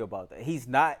all agree about that. He's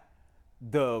not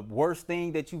the worst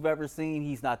thing that you've ever seen.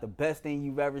 He's not the best thing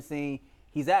you've ever seen.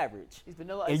 He's average. He's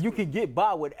vanilla. And you can get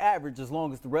by with average as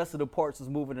long as the rest of the parts is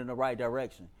moving in the right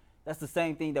direction. That's the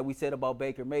same thing that we said about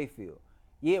Baker Mayfield.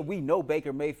 Yeah, we know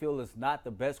Baker Mayfield is not the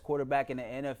best quarterback in the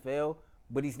NFL,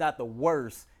 but he's not the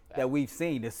worst that we've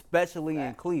seen, especially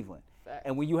in Cleveland.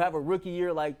 And when you have a rookie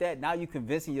year like that, now you're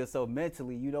convincing yourself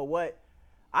mentally, you know what?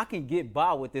 I can get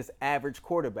by with this average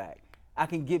quarterback. I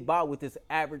can get by with this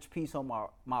average piece on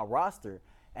my roster.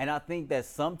 And I think that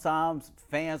sometimes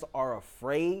fans are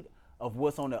afraid of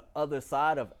what's on the other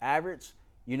side of average,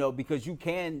 because you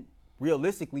can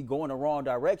realistically go in the wrong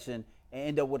direction and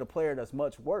end up with a player that's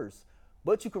much worse.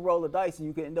 But you can roll the dice and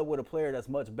you can end up with a player that's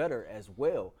much better as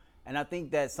well. And I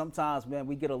think that sometimes, man,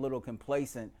 we get a little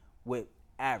complacent with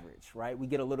average, right? We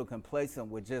get a little complacent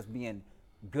with just being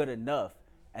good enough.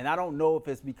 And I don't know if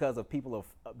it's because of people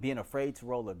being afraid to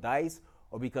roll the dice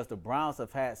or because the Browns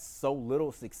have had so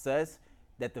little success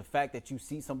that the fact that you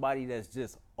see somebody that's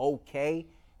just okay,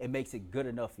 it makes it good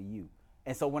enough for you.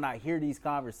 And so when I hear these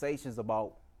conversations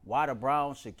about why the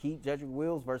Browns should keep Jedrick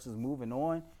Wills versus moving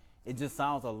on, it just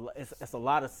sounds it's a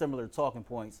lot of similar talking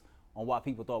points on why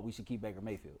people thought we should keep Baker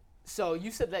Mayfield. So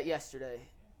you said that yesterday,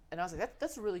 and I was like,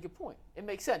 that's a really good point. It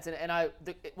makes sense. And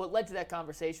what led to that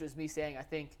conversation was me saying I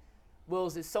think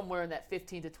Wills is somewhere in that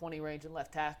 15 to 20 range in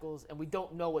left tackles, and we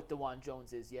don't know what DeJuan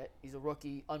Jones is yet. He's a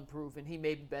rookie, unproven. He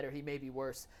may be better. He may be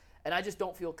worse. And I just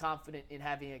don't feel confident in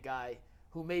having a guy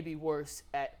who may be worse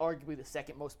at arguably the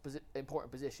second most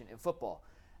important position in football.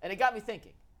 And it got me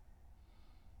thinking.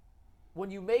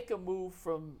 When you make a move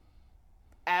from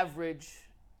average,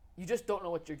 you just don't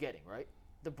know what you're getting, right?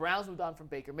 The Browns moved on from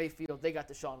Baker Mayfield. They got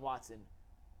Deshaun Watson.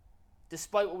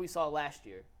 Despite what we saw last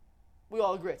year, we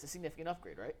all agree it's a significant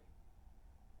upgrade, right?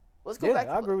 Let's go back.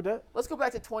 I agree with that. Let's go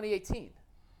back to 2018.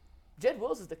 Jed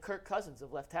Wills is the Kirk Cousins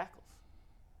of left tackles.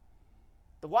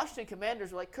 The Washington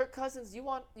Commanders were like, Kirk Cousins, you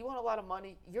want a lot of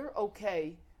money. You're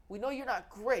okay. We know you're not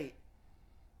great,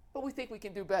 but we think we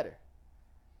can do better.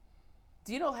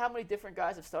 Do you know how many different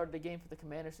guys have started the game for the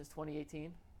Commanders since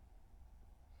 2018?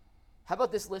 How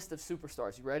about this list of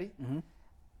superstars? You ready? Mm-hmm.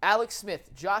 Alex Smith,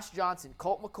 Josh Johnson,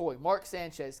 Colt McCoy, Mark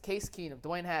Sanchez, Case Keenum,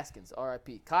 Dwayne Haskins,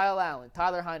 R.I.P., Kyle Allen,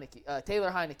 Taylor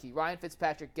Heineke, Ryan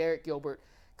Fitzpatrick, Garrett Gilbert,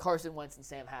 Carson Wentz, and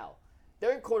Sam Howell.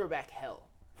 They're in quarterback hell.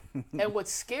 And what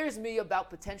scares me about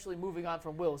potentially moving on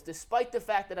from Wills, despite the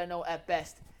fact that I know at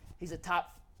best he's a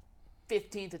top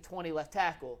 15 to 20 left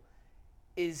tackle,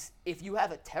 is if you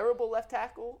have a terrible left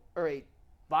tackle or a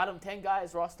bottom 10 guy,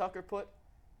 as Ross Tucker put,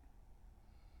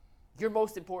 your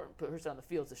most important person on the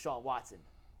field is Deshaun Watson.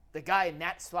 The guy in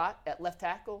that spot at left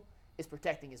tackle is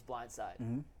protecting his blind side.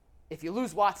 Mm-hmm. If you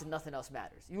lose Watson, nothing else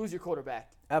matters. You lose your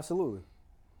quarterback. Absolutely.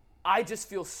 I just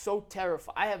feel so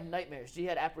terrified. I have nightmares. G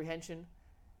had apprehension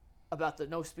about the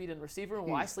no speed in the receiver room.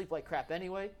 Well, I sleep like crap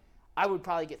anyway. I would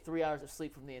probably get 3 hours of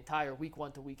sleep from the entire week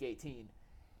 1 to week 18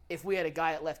 if we had a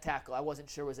guy at left tackle I wasn't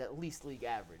sure was at least league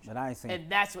average. And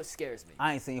that's what scares me.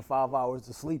 I ain't seen 5 hours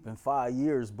of sleep in 5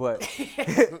 years, but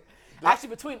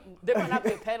actually, there might not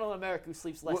be a panel in America who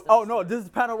sleeps less than no, this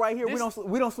panel right here, we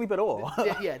don't sleep at all.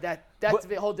 That's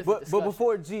a whole different discussion. But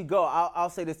before G go, I'll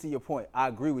say this to your point. I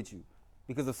agree with you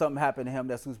because if something happened to him,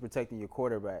 that's who's protecting your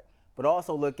quarterback. But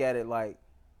also look at it like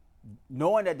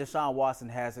knowing that Deshaun Watson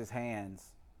has his hands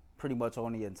pretty much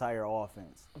on the entire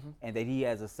offense, and that he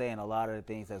has a say in a lot of the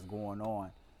things that's going on.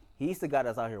 He's the guy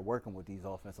that's out here working with these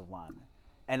offensive linemen.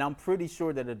 And I'm pretty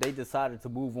sure that if they decided to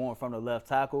move on from the left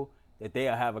tackle, that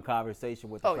they'll have a conversation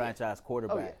with the franchise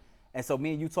quarterback. Oh, yeah. And so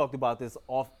me and you talked about this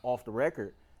off the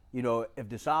record. You know, if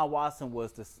Deshaun Watson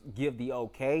was to give the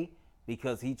okay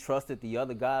because he trusted the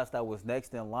other guys that was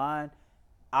next in line,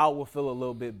 I would feel a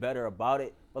little bit better about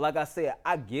it. But like I said,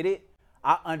 I get it.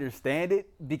 I understand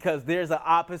it because there's an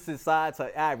opposite side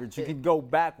to average. You can go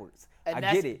backwards. And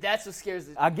I get it. That's what scares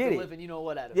the living you know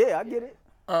what out of it. Yeah, I get it.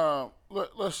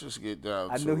 Let's just get down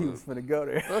to it. I knew he was going to go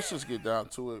there. Let's just get down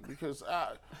to it because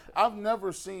I've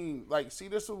never seen, this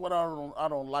is what I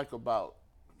don't like about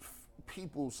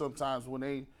people sometimes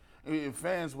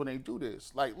fans when they do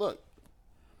this. Like, look,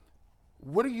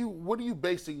 what are you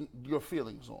basing your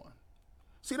feelings on?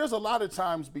 See, there's a lot of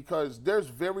times because there's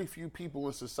very few people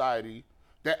in society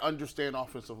that understand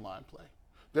offensive line play.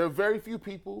 There are very few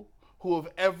people who have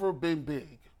ever been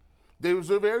big. There's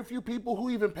very few people who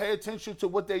even pay attention to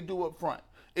what they do up front.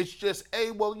 It's just,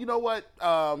 hey, well, you know what?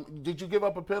 Did you give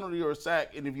up a penalty or a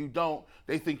sack? And if you don't,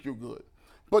 they think you're good.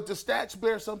 But the stats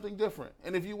bear something different.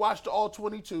 And if you watch the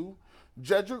All-22,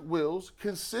 Jedrick Wills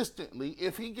consistently,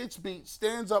 if he gets beat,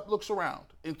 stands up, looks around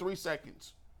in 3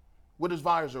 seconds with his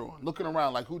visor on, looking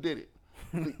around like, who did it?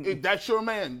 If that's your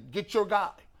man, get your guy.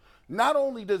 Not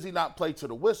only does he not play to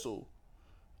the whistle,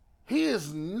 he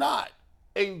is not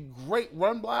a great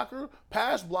run blocker,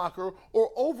 pass blocker,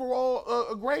 or overall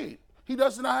a grade. He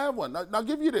does not have one. Now, I'll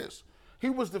give you this. He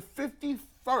was the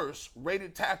 51st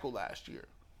rated tackle last year.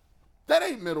 That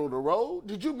ain't middle of the road.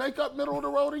 Did you make up middle of the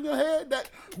road in your head?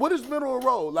 What is middle of the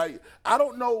road? Like, I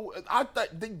don't know. I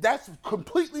think that's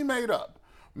completely made up.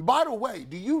 By the way,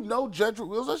 do you know Jedrick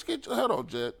Wills? Let's get your head on,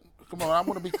 Jed. Come on, I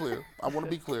want to be clear.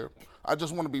 I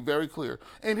just want to be very clear.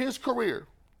 In his career,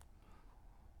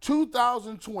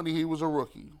 2020, he was a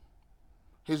rookie.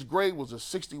 His grade was a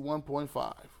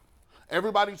 61.5.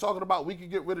 Everybody talking about we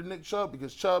could get rid of Nick Chubb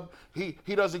because Chubb, he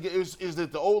doesn't get, is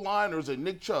it the O-line or is it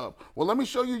Nick Chubb? Well, let me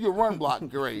show you your run block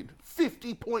grade,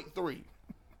 50.3.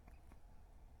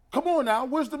 Come on now,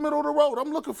 where's the middle of the road?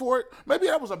 I'm looking for it. Maybe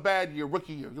that was a bad year,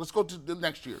 rookie year. Let's go to the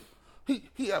next year. He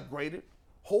upgraded,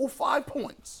 whole 5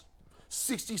 points,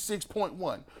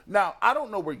 66.1. Now, I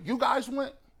don't know where you guys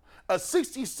went. A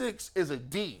 66 is a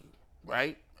D,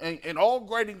 right? In all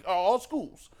grading, all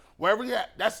schools, wherever you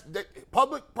at, that's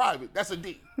public, private, that's a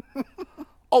D.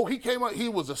 Oh, he came up, he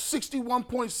was a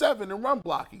 61.7 in run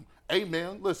blocking. Hey,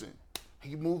 man, listen,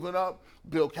 he moving up.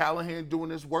 Bill Callahan doing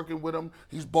this, working with him.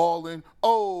 He's balling.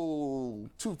 Oh,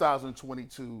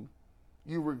 2022,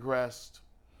 you regressed.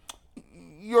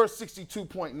 you're a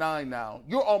 62.9 now.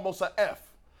 You're almost an F.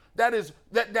 That is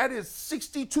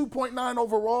 62.9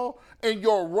 overall, and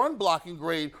your run blocking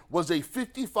grade was a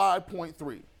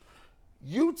 55.3.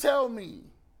 You tell me,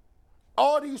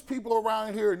 all these people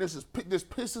around here, and this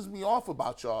pisses me off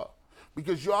about y'all,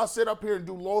 because y'all sit up here and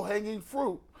do low-hanging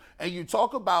fruit, and you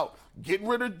talk about getting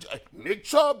rid of Nick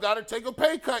Chubb, got to take a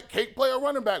pay cut, can't play a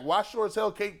running back. Why sure as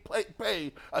hell can't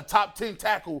pay a top 10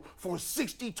 tackle for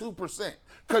 62%?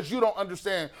 Because you don't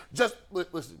understand. Just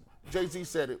listen, Jay-Z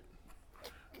said it.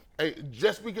 Hey,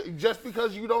 just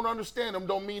because you don't understand him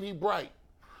don't mean he's bright.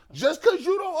 Just because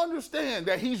you don't understand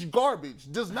that he's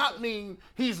garbage does not mean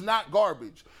he's not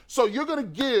garbage. So you're going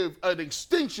to give an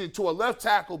extension to a left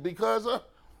tackle because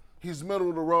he's middle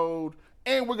of the road,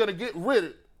 and we're going to get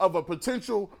rid of a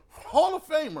potential Hall of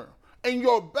Famer and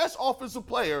your best offensive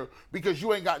player because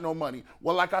you ain't got no money.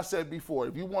 Well, like I said before,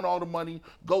 if you want all the money,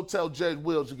 go tell Jed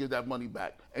Wills to give that money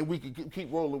back, and we can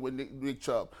keep rolling with Nick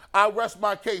Chubb. I rest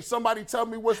my case. Somebody tell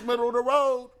me what's middle of the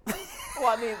road. Well,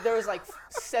 I mean, there was like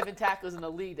 7 tackles in the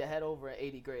league that had over an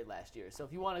 80 grade last year. So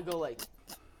if you want to go like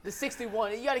the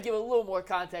 61, you got to give a little more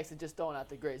context than just throwing out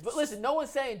the grades. But listen, no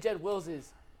one's saying Jed Wills is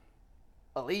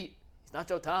elite. He's not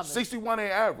Joe Thomas. 61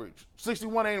 ain't average.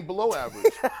 61 ain't below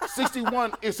average.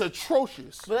 61 is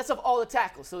atrocious. But that's of all the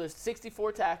tackles. So there's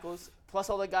 64 tackles plus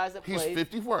all the guys that He's played.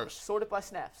 51st. Sorted by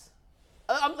snaps.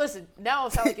 Listen, now I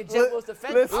sound like a Jed Wills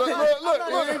defender. Look,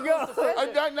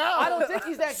 now. I don't think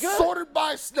he's that good. Sorted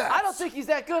by snaps. I don't think he's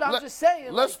that good. I'm just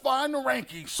saying. Let's find the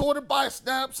rankings. Sorted by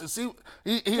snaps and see.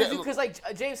 Because like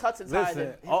James Hudson's higher than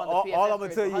him on the PFF all I'm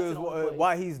gonna grade, tell you but Hudson is only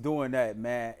why he's doing that,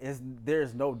 man.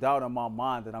 There's no doubt in my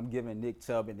mind that I'm giving Nick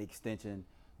Chubb an extension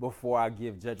before I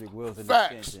give Jedrick Wills an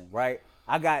extension. Right?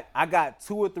 I got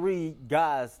 2 or 3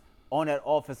 guys on that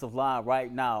offensive line right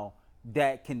now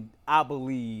that can, I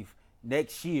believe,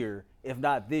 next year, if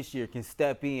not this year, can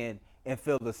step in and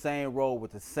fill the same role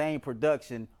with the same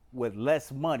production with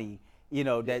less money,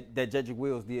 that Jedrick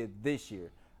Wills did this year.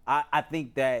 I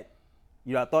think that,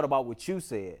 I thought about what you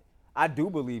said. I do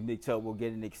believe Nick Chubb will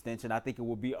get an extension. I think it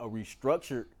will be a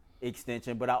restructured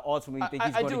extension, but I ultimately think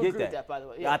he's going to get that. I do agree with that, by the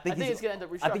way. Yeah, I think it's going to end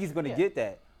up restructured. I think he's going to get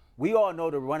that. We all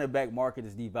know the running back market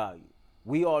is devalued.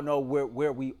 We all know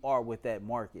where we are with that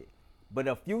market. But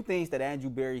a few things that Andrew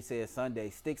Berry said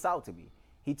Sunday sticks out to me.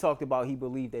 He talked about he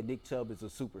believed that Nick Chubb is a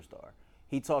superstar.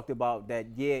 He talked about that,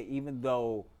 even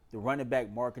though the running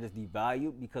back market is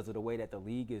devalued because of the way that the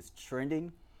league is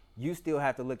trending, you still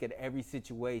have to look at every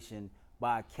situation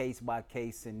by a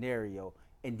case-by-case scenario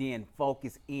and then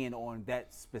focus in on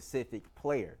that specific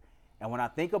player. And when I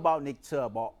think about Nick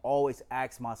Chubb, I always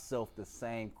ask myself the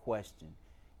same question.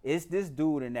 Is this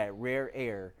dude in that rare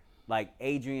air like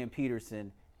Adrian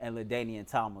Peterson and LaDainian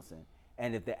Tomlinson?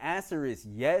 And if the answer is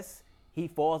yes, he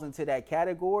falls into that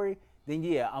category, then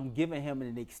I'm giving him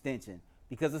an extension,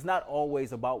 because it's not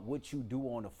always about what you do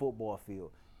on the football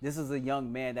field. This is a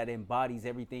young man that embodies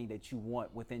everything that you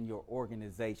want within your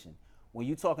organization. When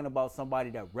you're talking about somebody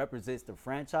that represents the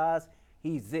franchise,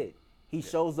 he's it. He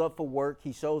shows up for work,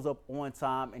 he shows up on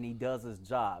time, and he does his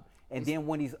job. And then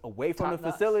when he's away from the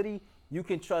facility, you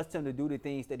can trust him to do the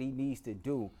things that he needs to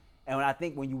do. And I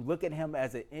think when you look at him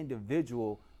as an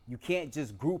individual, you can't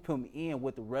just group him in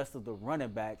with the rest of the running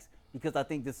backs, because I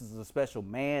think this is a special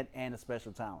man and a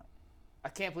special talent. I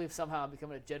can't believe somehow I'm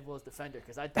becoming a Jed Wills defender,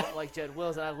 because I don't like Jed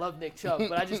Wills and I love Nick Chubb.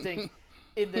 But I just think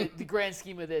in the grand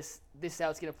scheme of this is how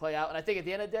it's going to play out. And I think at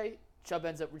the end of the day, Chubb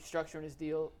ends up restructuring his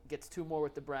deal, gets 2 more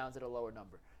with the Browns at a lower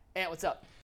number. Ant, what's up?